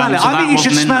won't smell it. So I think you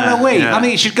should smell her wee. Yeah. I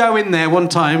think you should go in there one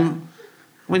time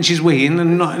when she's weeing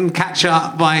and catch her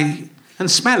up and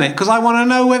smell it, because I want to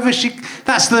know whether she...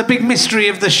 That's the big mystery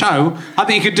of the show. I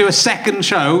think you could do a second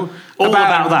show all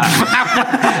about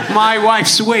that. My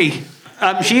wife's wee.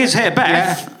 She is here,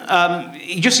 Beth. Yeah.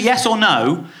 Just yes or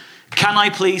no. Can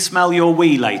I please smell your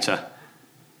wee later?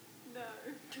 No.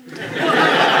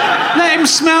 Let him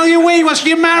smell your wee whilst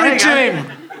you're married to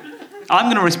him. I'm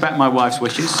going to respect my wife's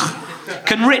wishes.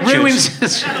 Can Richard...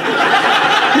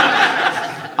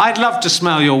 I'd love to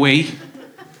smell your wee.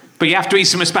 But you have to eat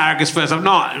some asparagus first. I'm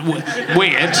not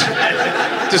weird.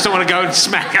 Just don't want to go and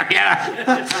smack her.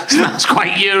 Yeah, smells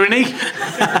quite urine-y.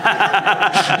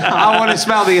 I want to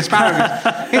smell the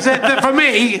asparagus. For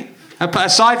me,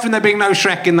 aside from there being no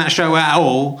Shrek in that show at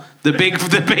all, the big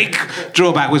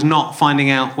drawback was not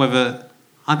finding out whether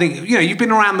I think, you've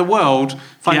been around the world,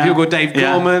 finding people called Dave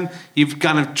Gorman, you've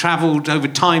kind of travelled over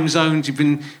time zones, you've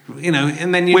been,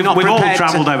 and then you're not We've all prepared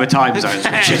travelled over time zones,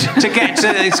 Richard. to get to,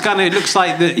 it looks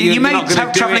like that you're not going to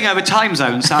do travelling over time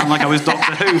zones sound like I was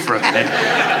Doctor Who for a minute.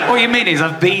 What you mean is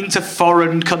I've been to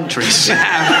foreign countries. You've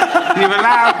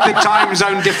allowed the time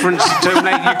zone difference to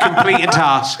make you complete a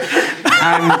task.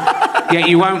 And yet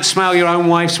you won't smell your own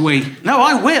wife's wee. No,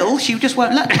 I will. She just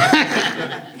won't let me.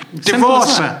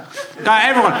 Divorce her.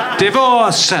 Everyone,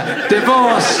 divorce her.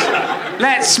 Divorce.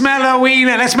 Let's smell a wee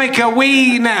now. Let's make a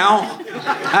wee now.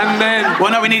 And then...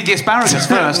 Well, no, we need the asparagus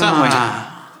first, don't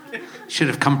we? Should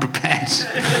have come prepared.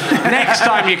 Next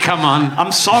time you come on...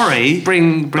 I'm sorry.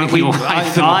 Bring your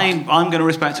wife. I'm going to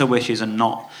respect her wishes and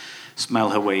not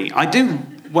smell her wee. I do,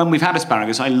 when we've had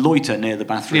asparagus, I loiter near the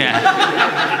bathroom.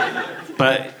 Yeah.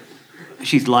 But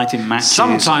she's lighting matches.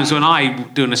 Sometimes when I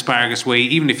do an asparagus wee,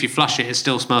 even if you flush it, it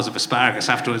still smells of asparagus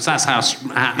afterwards. That's how much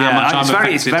I'm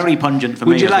affected. It's very pungent for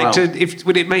me as well.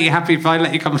 Would it make you happy if I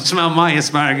let you come and smell my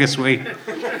asparagus wee?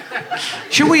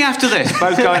 Should we, after this,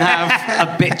 both go and have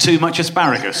a bit too much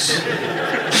asparagus?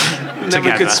 Then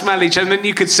we could smell each other, and then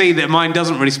you could see that mine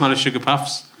doesn't really smell of sugar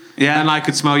puffs. Yeah. And I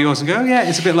could smell yours and go, oh, yeah,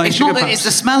 it's a bit like sugar puffs. It's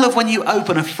the smell of when you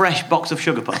open a fresh box of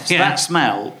sugar puffs. Yeah. That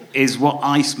smell is what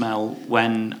I smell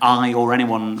when I or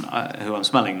anyone who I'm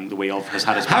smelling the wee of has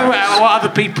had asparagus. What other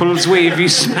people's wee have you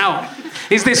smelled?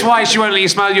 Is this why she won't let you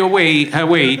smell her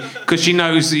wee? Because she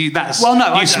knows you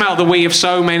smell the wee of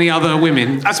so many other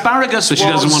women. Asparagus. So she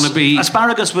doesn't want to be.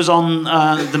 Asparagus was on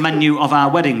the menu of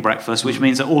our wedding breakfast, which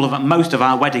means that most of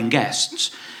our wedding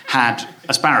guests had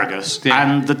asparagus,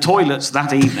 and the toilets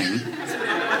that evening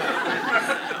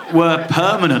were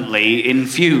permanently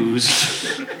infused.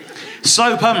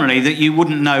 So permanently that you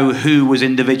wouldn't know who was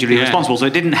individually responsible. So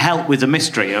it didn't help with the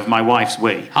mystery of my wife's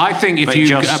wee. I think if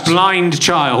a blind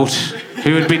child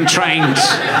who had been trained,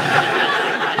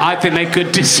 I think they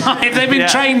could decide. If they've been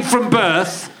trained from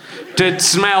birth to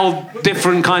smell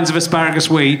different kinds of asparagus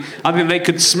wee, I think they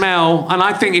could smell. And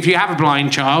I think if you have a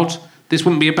blind child, this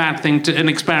wouldn't be a bad thing, an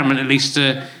experiment at least, be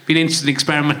an interesting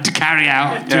experiment to carry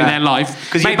out through their life.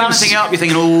 Because you're balancing up, you're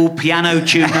thinking, piano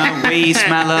tuner, wee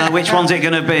smeller, which one's it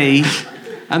going to be?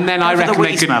 And then I reckon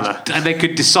they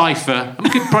could decipher. We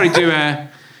could probably do an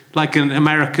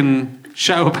American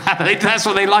show about it. That's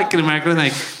what they like in America, don't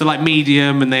they? They're like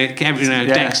Medium and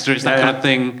Dexter, it's that kind of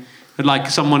thing. But like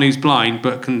someone who's blind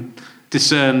but can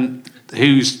discern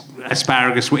who's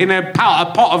asparagus in a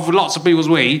pot of lots of people's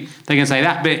wee, they can say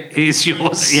that bit is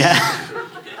yours. Yeah.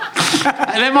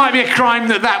 There might be a crime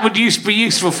that would be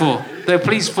useful for. The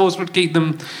police force would keep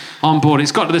them on board.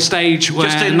 It's got to the stage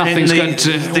where nothing's going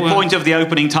to. The point of the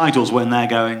opening titles when they're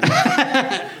going.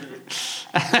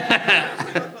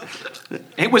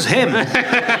 It was him.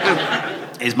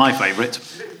 Is my favourite.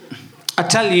 I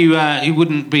tell you,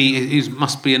 who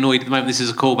must be annoyed at the moment. This is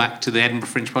a callback to the Edinburgh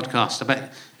Fringe podcast. I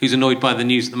bet who's annoyed by the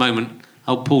news at the moment.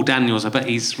 Old Paul Daniels. I bet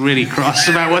he's really cross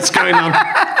about what's going on.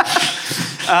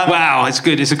 Wow, it's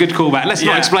good. It's a good callback. Let's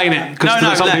not explain it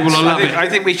because some people will love it. I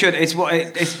think we should.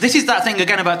 This is that thing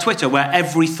again about Twitter where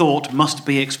every thought must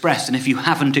be expressed, and if you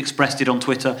haven't expressed it on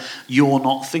Twitter, you're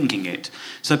not thinking it.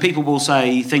 So people will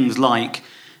say things like,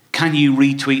 "Can you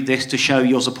retweet this to show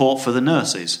your support for the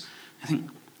nurses?" I think.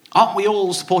 Aren't we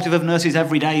all supportive of nurses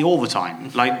every day, all the time?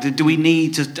 Like, do we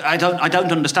need to? I don't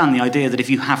understand the idea that if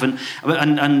you haven't,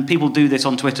 and people do this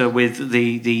on Twitter with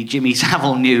the Jimmy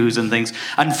Savile news and things.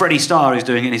 And Freddie Starr is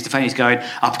doing it in his defence, going,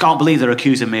 "I can't believe they're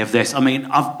accusing me of this." I mean,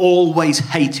 I've always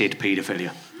hated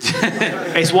paedophilia.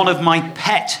 It's one of my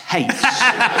pet hates.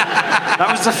 That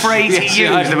was the phrase he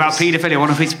used about paedophilia. One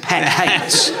of his pet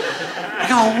hates.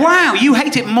 Oh wow! You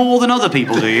hate it more than other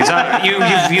people do.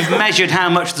 You've measured how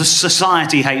much the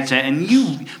society hates it,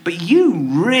 but you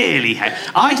really hate.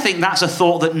 I think that's a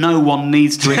thought that no one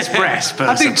needs to express.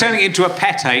 I think turning it into a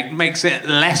pet hate makes it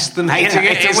less than hating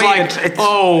it. It's weird.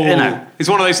 It's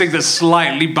one of those things that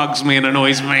slightly bugs me and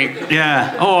annoys me.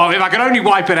 Yeah. Oh, if I could only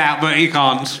wipe it out, but you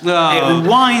can't. Oh. It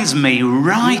winds me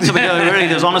right up. It really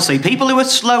does. Honestly, people who are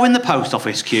slow in the post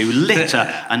office queue, litter,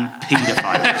 and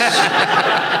paedophiles.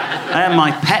 They're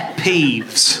my pet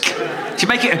peeves. If you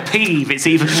make it a peeve, it's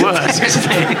even worse,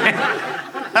 isn't it?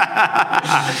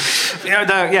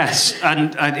 Yes,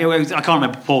 and I can't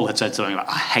remember. Paul had said something about,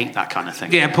 I hate that kind of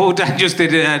thing. Yeah, Paul just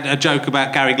did a joke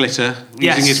about Gary Glitter,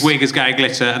 using his wig as Gary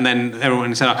Glitter, and then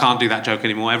everyone said, I can't do that joke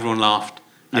anymore. Everyone laughed.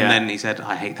 And then he said,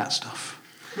 I hate that stuff.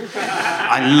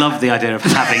 I love the idea of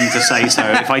having to say so.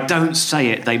 If I don't say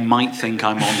it, they might think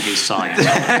I'm on his side.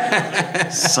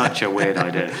 Such a weird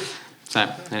idea. So,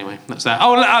 anyway, that's that. I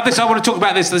want to talk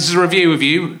about this. This is a review of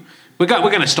you. We're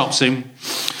going to stop soon.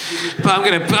 But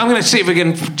I'm gonna see if we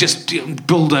can just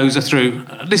bulldozer through.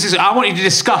 I want you to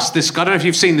discuss this. I don't know if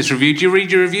you've seen this review. Do you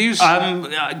read your reviews?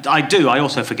 I do. I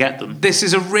also forget them. This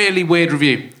is a really weird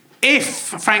review. If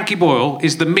Frankie Boyle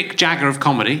is the Mick Jagger of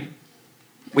comedy,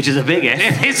 which is a big if.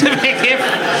 It's a big if.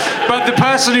 But the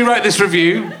person who wrote this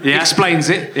review explains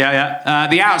it. Yeah.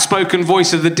 The outspoken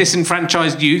voice of the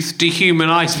disenfranchised youth,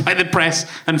 dehumanised by the press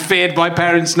and feared by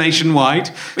parents nationwide.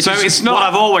 Which so it's not what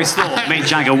I've always thought Mick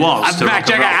Jagger was. Mick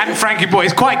Jagger and Frankie Boyle.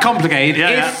 It's quite complicated.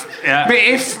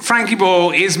 If Frankie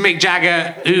Boyle is Mick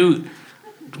Jagger who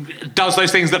does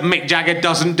those things that Mick Jagger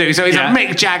doesn't do. So he's a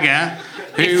Mick Jagger...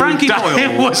 If Frankie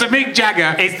Boyle was a Mick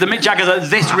Jagger, it's the Mick Jagger that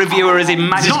this reviewer is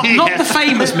imagining. Not the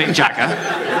famous Mick Jagger.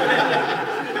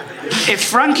 If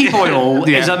Frankie Boyle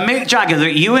is a Mick Jagger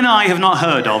that you and I have not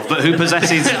heard of, but who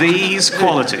possesses these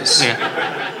qualities,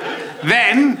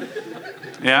 then,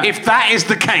 if that is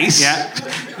the case,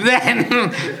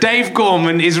 then Dave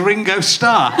Gorman is Ringo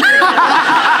Starr.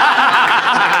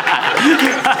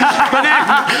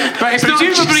 But it's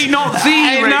presumably not the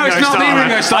Ringo Starr. No, it's not the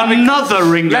Ringo Starr. Another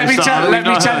Ringo Starr. Let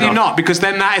me tell you not, because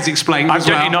then that is explained as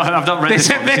well. I've not read this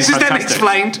one. This is then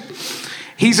explained.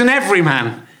 He's an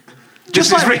everyman.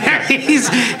 Just like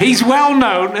he's well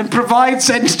known and provides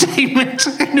entertainment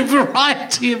in a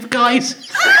variety of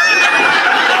guises.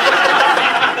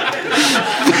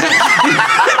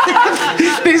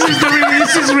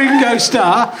 This is Ringo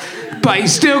Starr. But he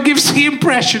still gives the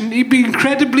impression he'd be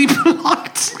incredibly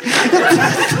polite.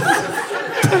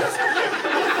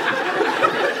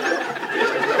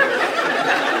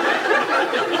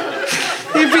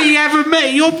 If he ever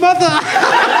met your mother.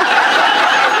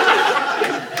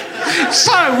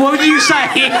 So, what would you say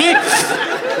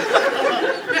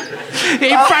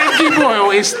if Frankie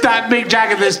Boyle is that Mick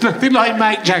Jagger that's nothing like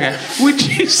Mick Jagger, would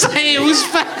you say it was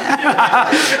fair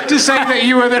to say that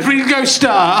you were the Ringo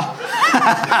Starr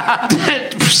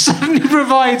that suddenly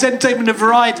provides entertainment of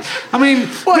variety? I mean,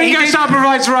 Ringo Starr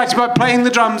provides variety by playing the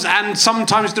drums and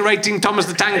sometimes narrating Thomas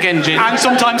the Tank Engine. And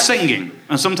sometimes singing.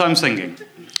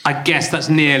 I guess that's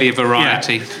nearly a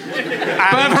variety.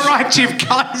 But a variety of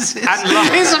guises.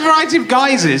 It's a variety of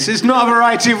guises. It's not a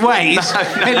variety of ways. No.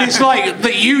 And it's like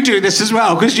that you do this as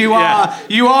well, because you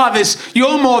are this.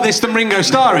 You're more this than Ringo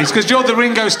Starr is, because you're the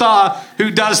Ringo Starr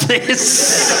who does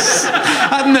this.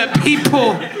 And that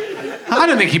people... I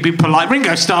don't think he'd be polite.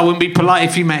 Ringo Starr wouldn't be polite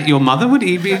if he met your mother, would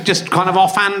he? He'd be just kind of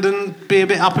offhand and be a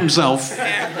bit up himself.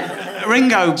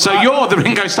 Ringo. So you're the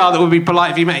Ringo Starr that would be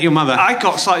polite if you met your mother. I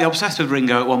got slightly obsessed with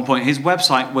Ringo at one point. His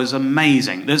website was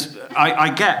amazing. I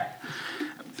get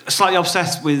slightly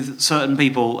obsessed with certain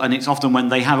people, and it's often when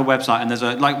they have a website and there's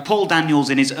like Paul Daniels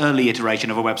in his early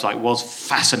iteration of a website was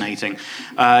fascinating.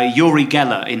 Uri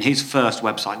Geller in his first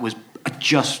website was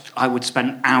I would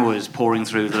spend hours pouring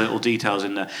through the little details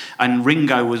in there. And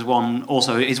Ringo was one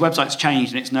also. His website's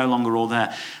changed and it's no longer all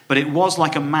there. But it was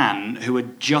like a man who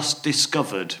had just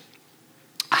discovered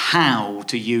how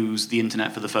to use the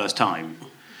internet for the first time.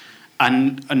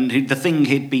 And the thing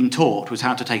he'd been taught was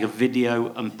how to take a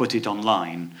video and put it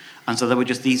online. And so there were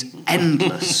just these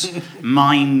endless,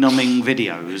 mind-numbing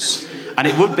videos. And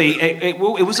it would be... It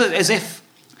was as if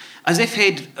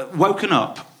he'd woken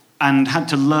up and had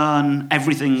to learn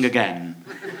everything again,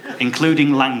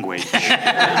 including language,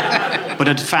 but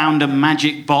had found a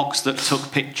magic box that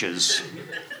took pictures.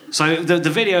 So the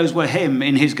videos were him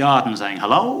in his garden saying,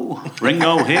 "Hello,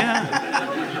 Ringo here.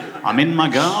 I'm in my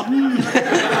garden.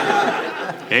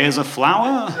 Here's a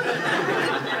flower.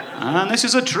 And this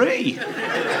is a tree.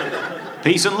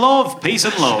 Peace and love, peace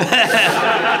and love."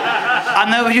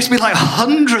 And there used to be like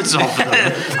hundreds of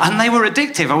them. And they were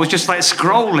addictive. I was just like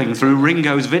scrolling through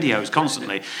Ringo's videos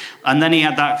constantly. And then he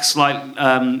had that slight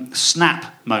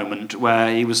snap moment where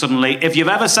he was suddenly, "If you've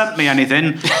ever sent me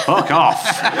anything, fuck off."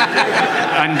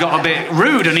 And got a bit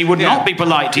rude, and he would not be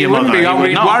polite to your mother. He would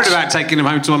be worried about taking him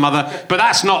home to a mother. But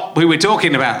that's not who we're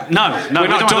talking about. No, we're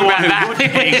not talking about that.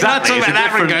 Exactly. We're not talking about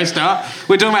that Ringo Starr.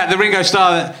 We're talking about the Ringo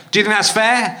Starr. Do you think that's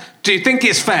fair? Do you think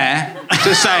it's fair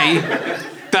to say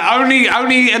that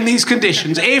only in these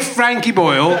conditions, if Frankie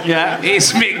Boyle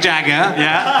is Mick Jagger,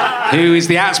 who is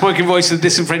the outspoken voice of the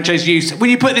disenfranchised youth, will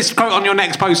you put this quote on your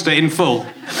next poster in full?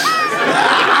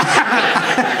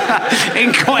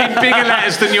 in quite bigger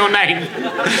letters than your name.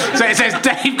 So it says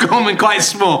Dave Gorman quite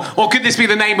small. Or could this be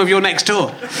the name of your next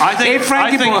tour? I think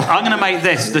I'm going to make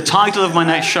this the title of my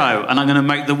next show, and I'm going to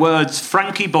make the words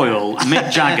Frankie Boyle,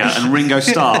 Mick Jagger and Ringo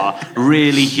Starr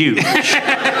really huge.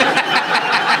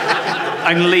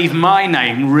 And leave my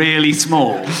name really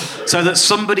small, so that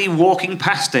somebody walking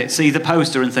past it sees the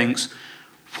poster and thinks,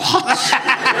 "What?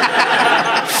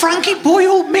 Frankie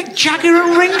Boyle, Mick Jagger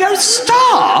and Ringo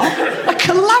Starr are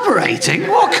collaborating?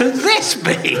 What could this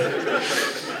be?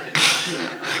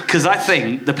 Because I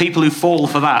think the people who fall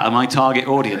for that are my target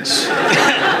audience.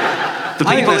 The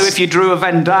people who, if you drew a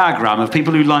Venn diagram of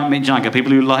people who like Mick Jagger,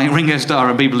 people who like Ringo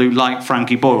Starr, and people who like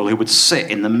Frankie Boyle, who would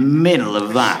sit in the middle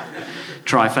of that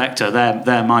trifecta,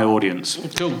 they're my audience.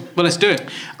 Cool. Well, let's do it.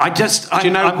 I'm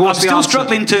still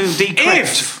struggling to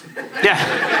decrypt.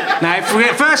 Yeah. Now,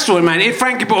 first of all, man, if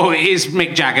Frankie Boyle is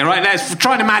Mick Jagger, right? Let's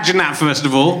try and imagine that first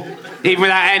of all. Even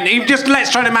without any, just let's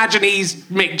try and imagine he's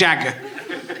Mick Jagger.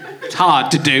 It's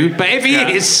hard to do, but if he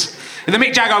is. The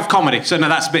Mick Jagger of comedy. So no,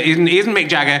 that's a bit. He isn't Mick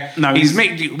Jagger. No, he's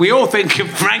Mick. We all think of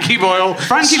Frankie Boyle.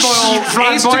 Frankie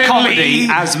Boyle is to comedy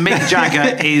as Mick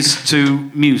Jagger is to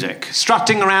music.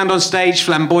 Strutting around on stage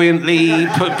flamboyantly,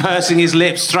 pursing his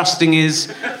lips, thrusting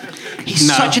his.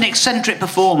 He's such an eccentric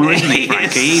performer, isn't he,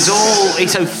 Frankie? He's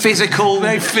so physical.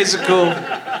 Very physical.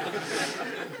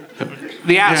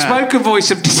 The outspoken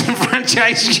voice of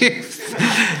disenfranchised youth.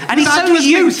 And he's so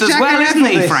youth as well, isn't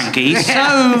he, Frankie?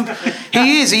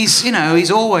 He is.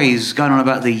 He's always going on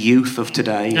about the youth of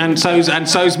today. And so's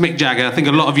Mick Jagger. I think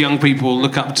a lot of young people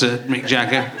look up to Mick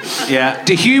Jagger. Yeah.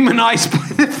 Dehumanised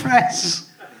by the press.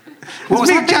 What was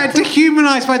Mick Jagger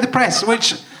dehumanised by the press?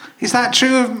 Which is that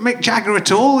true of Mick Jagger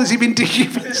at all? Has he been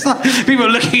dehumanised? People are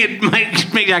looking at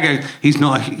Mick Jagger. He's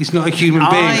not a human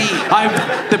being.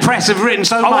 The press have written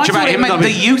so much about him.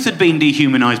 The youth had been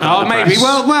dehumanised by the press. Maybe.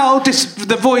 Well,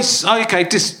 the voice. Okay.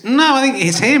 No, I think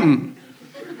it's him.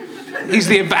 He's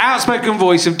the outspoken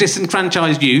voice of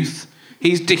disenfranchised youth.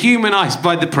 He's dehumanised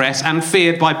by the press and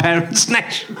feared by parents'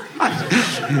 nation.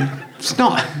 It's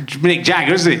not Mick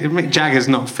Jagger, is it? Mick Jagger's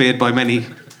not feared by many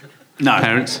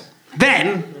parents.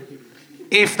 Then,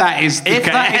 if that is the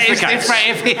case,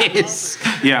 if it is,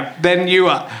 then you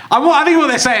are. I think what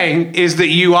they're saying is that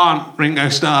you aren't Ringo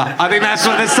Starr. I think that's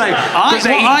what they're saying.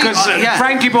 Because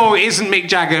Frankie Boyle isn't Mick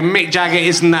Jagger, Mick Jagger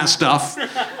isn't that stuff,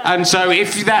 and so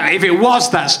if it was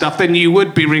that stuff, then you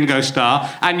would be Ringo Starr,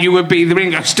 and you would be the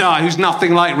Ringo Starr who's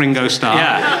nothing like Ringo Starr.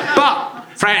 Yeah.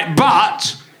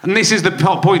 But, and this is the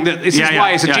point that this is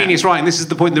why it's a genius writing. This is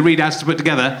the point the reader has to put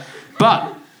together.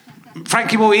 But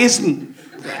Frankie Boyle isn't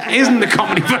the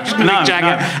comedy version of Mick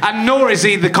Jagger, and nor is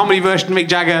he the comedy version of Mick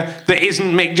Jagger that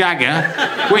isn't Mick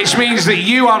Jagger, which means that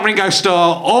you aren't Ringo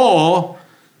Starr or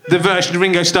the version of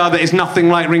Ringo Starr that is nothing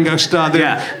like Ringo Starr,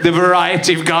 the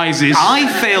variety of guises. I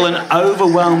feel an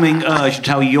overwhelming urge to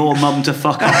tell your mum to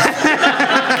fuck off.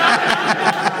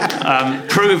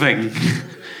 Proving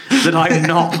that I'm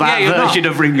not that version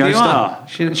of Ringo Starr.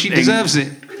 She deserves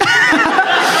it.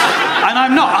 And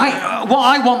I'm not. What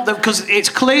I want, because it's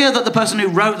clear that the person who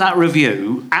wrote that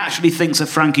review actually thinks that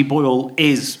Frankie Boyle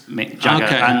is Mick Jagger,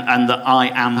 and that I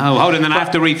am. Oh, hold on, then I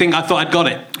have to rethink. I thought I'd got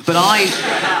it. But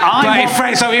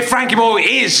if Frankie Boyle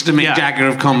is the Mick Jagger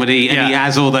of comedy, and he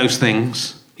has all those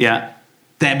things,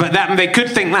 they could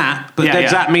think that. But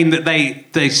does that mean that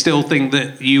they still think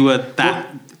that you were that?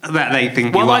 That they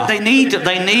think you are. They need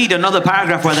another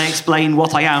paragraph where they explain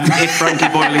what I am if Frankie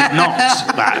Boyle is not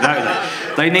that, don't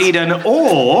they? They need an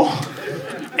or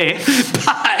if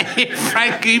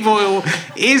Frankie Boyle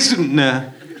isn't.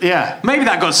 Maybe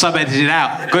that got sub-edited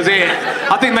out because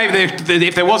I think maybe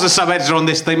if there was a sub-editor on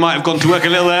this, they might have gone to work a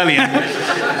little earlier.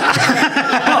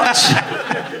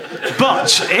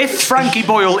 But if Frankie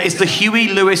Boyle is the Huey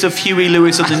Lewis of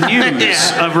the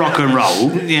news of rock and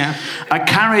roll, a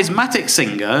charismatic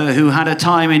singer who had a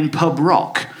time in pub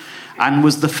rock and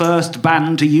was the first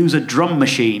band to use a drum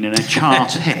machine in a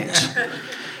chart hit,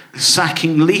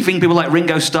 leaving people like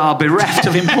Ringo Starr bereft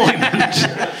of employment,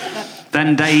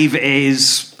 then Dave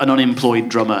is an unemployed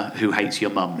drummer who hates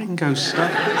your mum. Ringo Starr.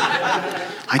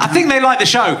 I think they like the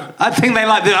show. I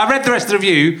read the rest of the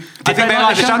review. I think they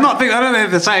like the show. I don't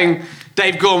think they're saying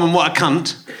Dave Gorman, what a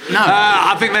cunt. No.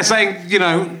 I think they're saying,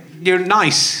 you're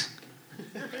nice.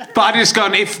 But I just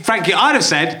gone, I'd have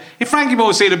said, if Frankie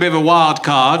Boyle's seen a bit of a wild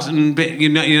card and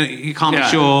you can't be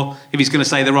sure if he's going to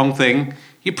say the wrong thing,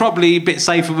 you're probably a bit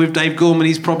safer with Dave Gorman.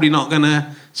 He's probably not going to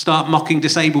start mocking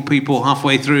disabled people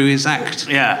halfway through his act.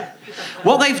 Yeah.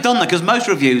 What they've done, because most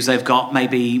reviews they've got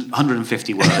maybe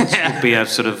 150 words would be a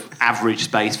sort of average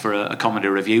space for a comedy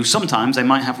review. Sometimes they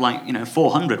might have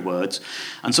 400 words,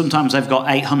 and sometimes they've got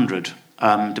 800,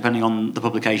 depending on the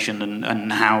publication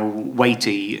and how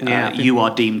weighty you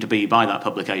are deemed to be by that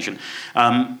publication.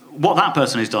 What that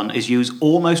person has done is use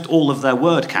almost all of their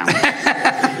word count,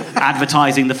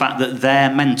 advertising the fact that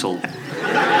they're mental.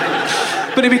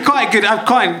 But it'd be quite good.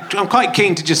 I'm quite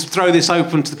keen to just throw this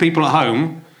open to the people at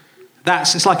home.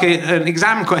 It's like an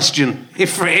exam question.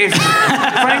 If Frankie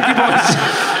Boyle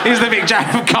is the Mick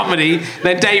Jagger of comedy,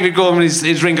 then David Gorman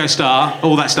is Ringo Starr,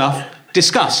 all that stuff.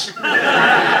 Discuss.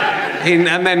 And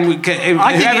then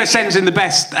whoever sends in the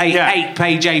best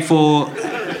eight-page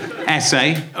A4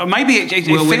 essay, maybe it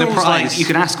will win a feels prize. like you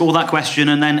can ask all that question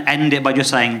and then end it by just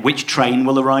saying which train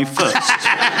will arrive first.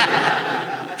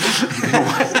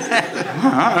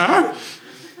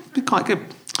 Be quite good.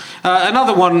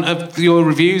 Another one of your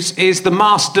reviews is the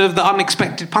master of the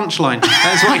unexpected punchline.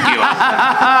 That's what you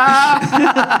are.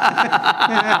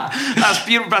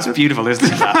 That's beautiful, isn't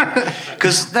it?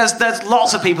 Because there's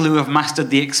lots of people who have mastered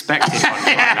the expected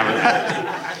punchline, haven't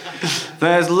there?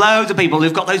 There's loads of people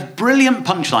who've got those brilliant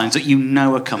punchlines that you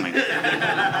know are coming.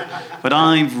 But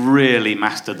I've really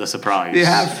mastered the surprise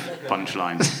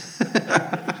punchline.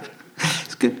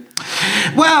 It's good.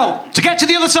 Well, to get to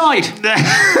the other side.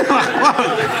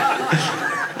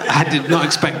 I did not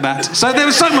expect that. So there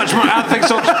was so much more other things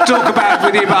to talk about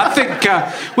with you, but I think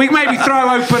we maybe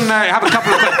throw open, have a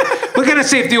couple of... We're going to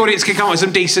see if the audience can come up with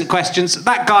some decent questions.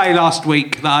 That guy last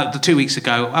week, 2 weeks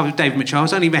ago, I was Dave Mitchell, I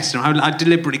was only messing around. I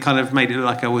deliberately kind of made it look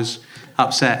like I was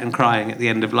upset and crying at the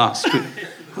end of last week.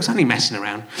 I was only messing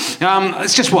around.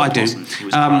 It's just what I do.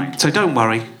 So don't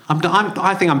worry.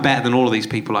 I think I'm better than all of these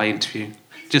people I interview.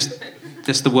 Just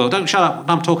the world. Don't shut up.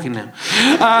 I'm talking now.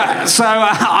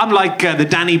 I'm like the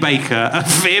Danny Baker.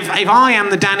 If I am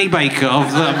the Danny Baker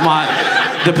of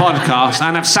the podcast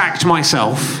and have sacked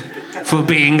myself for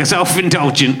being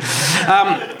self-indulgent.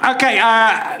 Okay.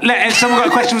 Has someone got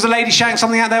a question? Was a lady shouting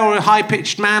something out there or a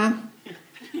high-pitched man?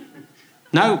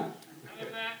 No.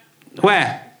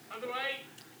 Where?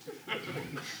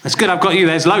 That's good, I've got you.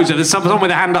 There's loads of... There's someone with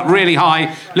a hand up really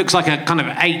high. Looks like a kind of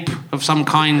ape of some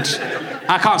kind.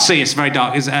 I can't see, it's very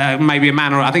dark. It's maybe a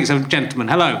man or... I think it's a gentleman.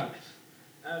 Hello.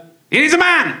 It is a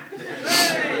man!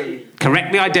 Hey.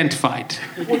 Correctly identified.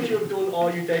 Would you have done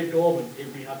Are You Dave Gorman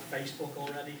if we had Facebook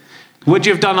already? Would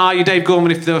you have done Are You Dave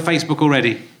Gorman if there were Facebook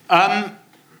already?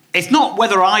 It's not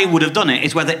whether I would have done it,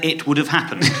 it's whether it would have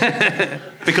happened.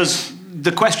 Because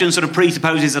the question sort of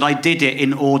presupposes that I did it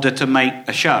in order to make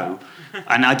a show.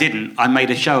 And I didn't. I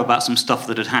made a show about some stuff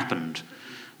that had happened.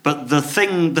 But the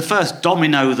first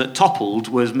domino that toppled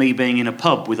was me being in a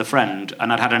pub with a friend,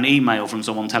 and I'd had an email from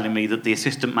someone telling me that the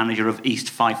assistant manager of East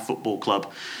Fife Football Club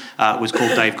was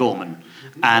called Dave Gorman.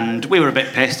 And we were a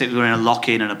bit pissed. We were in a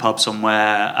lock-in in a pub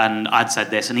somewhere, and I'd said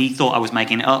this, and he thought I was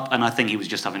making it up, and I think he was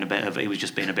just he was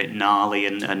just being a bit gnarly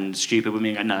and stupid with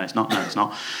me. And no, it's not.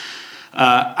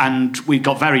 And we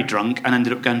got very drunk and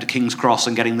ended up going to King's Cross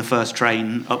and getting the first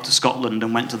train up to Scotland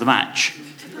and went to the match.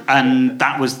 And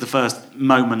that was the first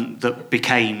moment that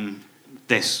became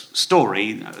this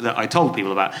story that I told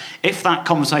people about. If that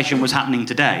conversation was happening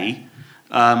today,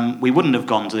 we wouldn't have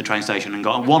gone to the train station and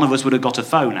one of us would have got a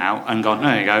phone out and gone,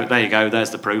 there you go,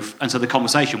 there's the proof. And so the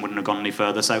conversation wouldn't have gone any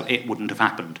further, so it wouldn't have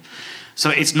happened. So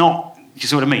it's not, you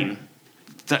see what I mean?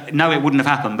 No, it wouldn't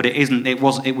have happened, but it isn't. It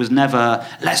was never,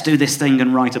 let's do this thing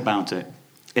and write about it.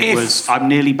 It was, I'm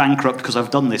nearly bankrupt because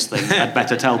I've done this thing. I'd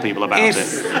better tell people about it.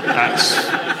 That's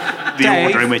the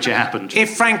order in which it happened.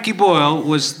 If Frankie Boyle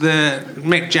was the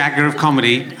Mick Jagger of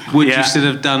comedy, would you still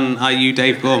have done Are You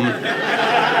Dave Gorman?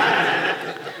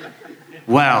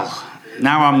 Well,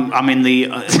 now I'm in the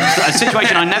a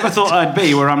situation I never thought I'd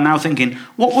be, where I'm now thinking,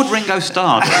 what would Ringo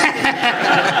Starr do?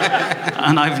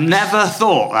 And I've never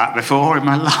thought that before in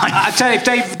my life. I tell you,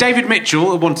 if David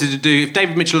Mitchell if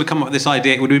David Mitchell had come up with this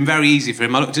idea, it would have been very easy for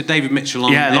him. I looked at David Mitchell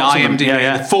on the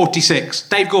IMDb, 46.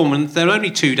 Dave Gorman, there are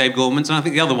only 2 Dave Gormans, and I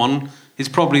think the other one is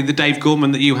probably the Dave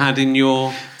Gorman that you had in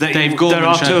your Dave Gorman show. There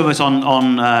are show. 2 of us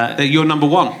on... you're number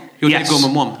 1. You're Dave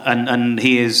Gorman 1. And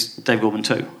he is Dave Gorman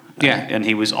 2. Yeah. And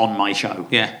he was on my show.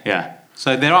 Yeah.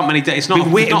 So there aren't many... It's not, it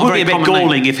would be a bit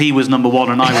galling if he was number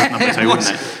 1 and I was number 2, wouldn't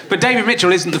it? But David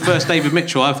Mitchell isn't the first David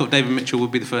Mitchell. I thought David Mitchell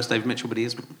would be the first David Mitchell, but he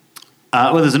isn't.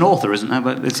 Well, there's an author, isn't there?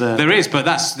 But there is, but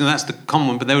that's the common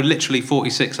one. But there were literally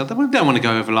 46. I don't want to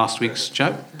go over last week's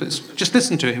show, but just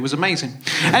listen to it. It was amazing.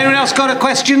 Anyone else got a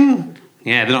question?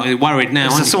 Yeah, they're not worried now.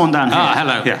 There's someone down here.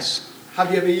 Hello. Yes. Have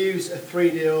you ever used a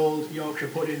 3-day-old Yorkshire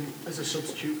pudding as a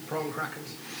substitute for prawn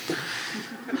crackers?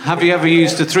 Have you ever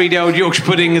used a 3-day-old Yorkshire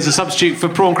pudding as a substitute for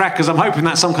prawn crackers? I'm hoping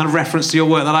that's some kind of reference to your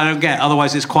work that I don't get.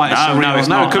 Otherwise, it's quite surreal. It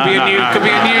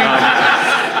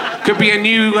could be a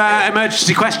new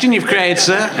emergency question you've created,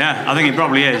 sir. Yeah, I think it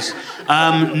probably is.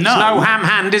 No. It's no ham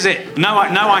hand, is it? No,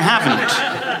 I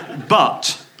haven't.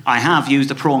 But I have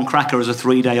used a prawn cracker as a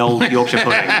 3-day-old Yorkshire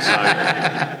pudding.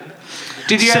 So.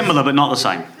 Did you similar, but not the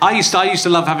same. I used to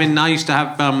love having. I used to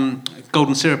have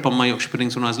golden syrup on my Yorkshire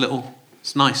puddings when I was little.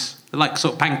 It's nice. They're like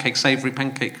sort of pancakes, savoury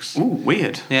pancakes. Ooh,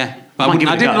 weird. Yeah. But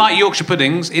I didn't like Yorkshire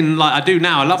puddings. I do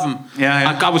now. I love them.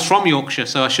 Yeah. I was from Yorkshire,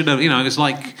 so I should have. It was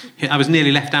like I was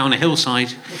nearly left out on a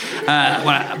hillside.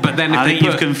 But then I think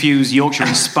you've confused Yorkshire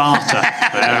and Sparta.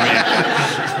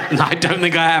 No, I don't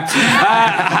think I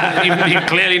have. You've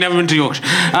clearly never been to Yorkshire.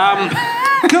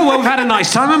 Cool. Well, we've had a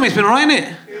nice time, haven't we? It's been all right, isn't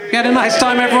it? You had a nice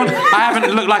time, everyone? I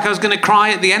haven't looked like I was going to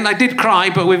cry at the end. I did cry,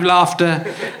 but we've laughed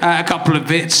a couple of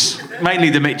bits. Mainly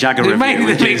the Mick Jagger review.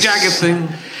 Mainly the Mick Jagger thing.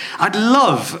 I'd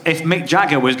love if Mick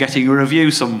Jagger was getting a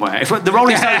review somewhere. If the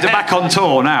Rolling Stones are back on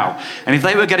tour now, and if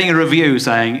they were getting a review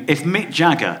saying, if Mick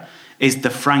Jagger is the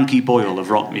Frankie Boyle of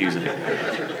rock music. I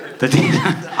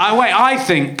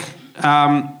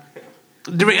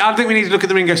think we need to look at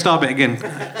the Ringo Starr bit again.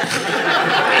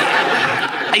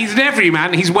 He's an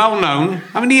everyman. He's well known.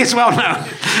 I mean, he is well known.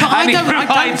 But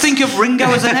I don't think of Ringo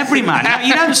as an everyman.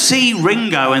 You don't see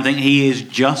Ringo and think he is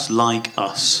just like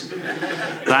us.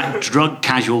 That drug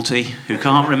casualty who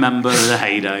can't remember the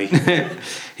heyday.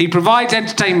 He provides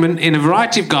entertainment in a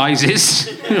variety of guises,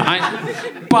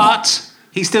 right? But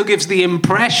he still gives the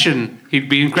impression he'd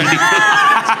be incredibly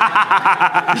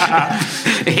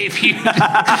if you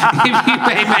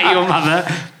met your mother,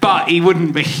 but he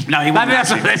wouldn't be. No, he wouldn't.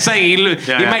 That's what they're saying.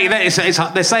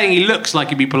 They're saying he looks like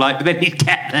he'd be polite, but then he'd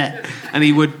get there and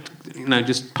he would,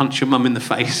 just punch your mum in the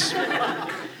face.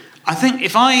 I think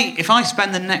if I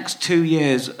spend the next 2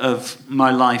 years of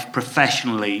my life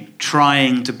professionally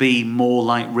trying to be more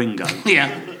like Ringo,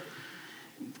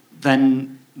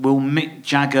 then will Mick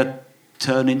Jagger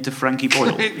turn into Frankie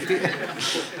Boyle?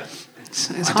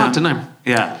 It's hard to know.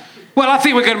 Yeah. Well, I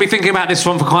think we're going to be thinking about this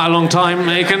one for quite a long time.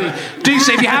 You can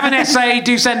if you have an essay,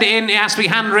 do send it in. It has to be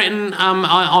handwritten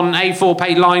on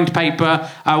A4 lined paper.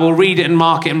 We'll read it and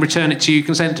mark it and return it to you. You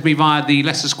can send it to me via the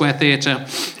Leicester Square Theatre.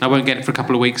 I won't get it for a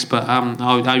couple of weeks, but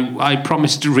I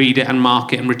promise to read it and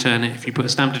mark it and return it if you put a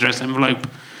stamped address envelope.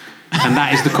 And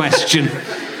that is the question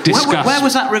discussed. Where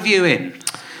was that review in?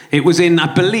 It was in,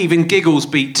 I believe, in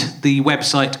Gigglesbeat, the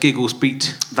website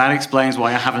Gigglesbeat. That explains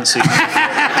why I haven't seen it.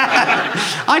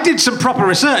 I did some proper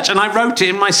research and I wrote it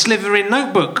in my Slytherin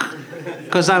notebook.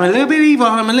 Because I'm a little bit evil.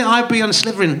 I'd be on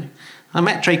Slytherin. I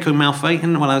met Draco Malfoy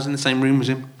I was in the same room as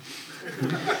him.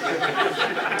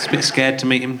 I was a bit scared to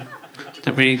meet him.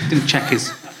 Didn't check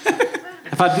his...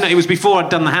 It was before I'd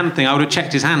done the hand thing, I would have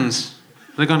checked his hands.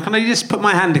 I'd have gone, can I just put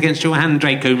my hand against your hand,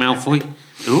 Draco Malfoy?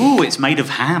 Ooh, it's made of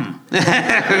ham.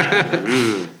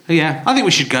 Yeah, I think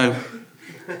we should go.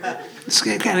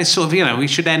 It's sort of, we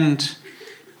should end...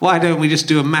 Why don't we just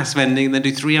do a massive ending and then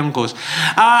do 3 encores?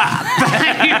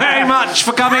 Thank you very much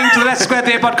for coming to the Leicester Square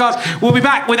Theatre podcast. We'll be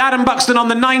back with Adam Buxton on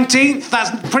the 19th.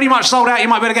 That's pretty much sold out. You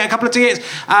might be able to get a couple of tickets.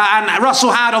 And Russell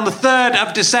had on the 3rd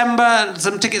of December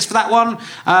some tickets for that one.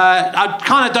 I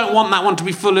kind of don't want that one to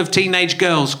be full of teenage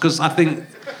girls because I think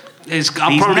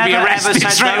I'll probably be arrested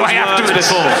straight away afterwards.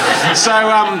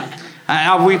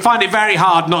 So we find it very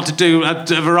hard not to do a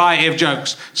variety of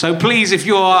jokes. So please, if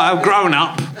you're a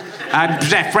grown-up and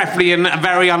preferably a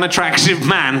very unattractive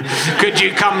man, could you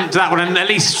come to that one and at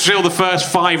least fill the first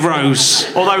 5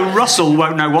 rows? Although Russell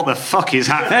won't know what the fuck is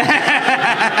happening.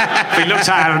 If he looks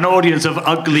at an audience of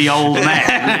ugly old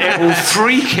men, it will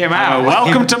freak him out.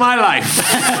 Welcome to my life.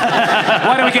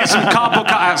 Why don't we get some cardboard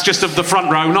cutouts just of the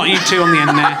front row, not you two on the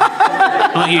end there.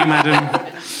 Not you, madam.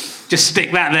 Just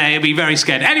stick that there, you'll be very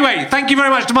scared. Anyway, thank you very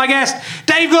much to my guest,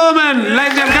 Dave Gorman.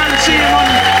 Ladies and gentlemen, go and see him on...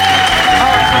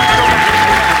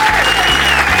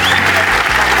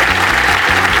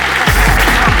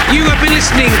 You have been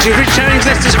listening to Richard Herring's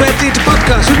Leicester Square Theatre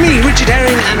podcast with me, Richard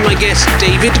Herring, and my guest,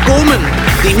 David Gorman.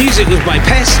 The music was by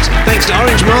Pest, thanks to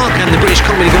Orange Mark and the British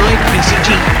Comedy Guide,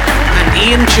 BCG, and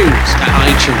Ian Tunes at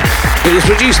iTunes. It was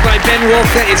produced by Ben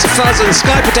Walker. It's a Fuzz and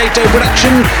Sky Potato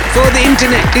production for the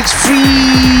internet. It's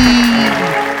free.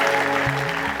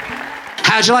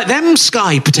 How'd you like them,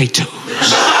 Sky Potatoes?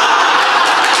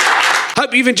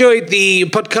 Hope you've enjoyed the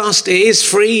podcast. It is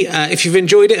free. If you've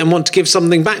enjoyed it and want to give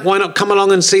something back, why not come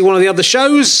along and see one of the other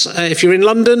shows? If you're in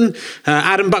London,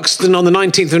 Adam Buxton on the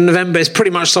 19th of November is pretty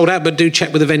much sold out, but do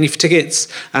check with the venue for tickets.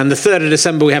 And the 3rd of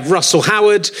December, we have Russell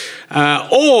Howard.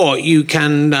 Or you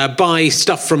can buy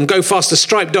stuff from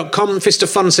GoFasterStripe.com. Fist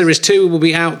of Fun Series 2 will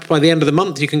be out by the end of the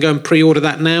month. You can go and pre-order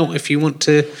that now if you want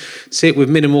to see it with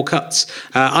minimal cuts.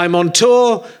 I'm on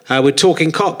tour with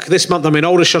Talking Cock. This month I'm in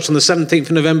Aldershot on the 17th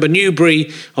of November, Newbury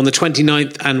on the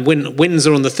 29th, and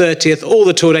Windsor on the 30th. All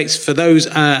the tour dates for those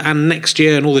and next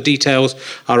year, and all the details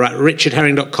are at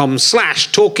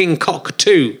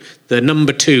richardherring.com/talkingcock2, the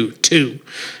number 2.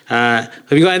 Have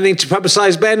you got anything to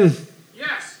publicise, Ben?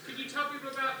 Yes. Could you tell people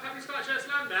about Happy Starship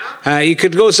Land now? You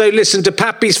could also listen to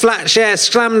Pappy's Flat Share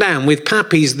Slamdown with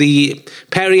Pappy's, the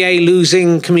Perrier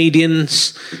losing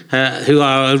comedians who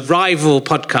are a rival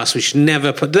podcast which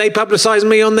never put... Do they publicise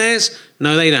me on theirs?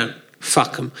 No, they don't.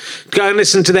 Fuck them. Go and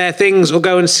listen to their things or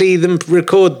go and see them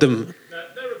record them.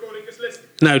 No recording, just listen.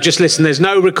 No, just listen. There's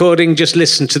no recording. Just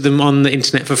listen to them on the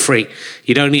internet for free.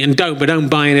 You don't need, but don't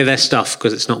buy any of their stuff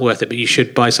because it's not worth it. But you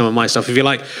should buy some of my stuff if you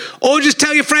like, or just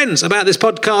tell your friends about this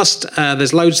podcast.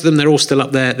 There's loads of them. They're all still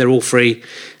up there. They're all free,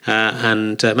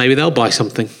 and maybe they'll buy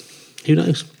something. Who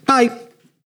knows? Bye.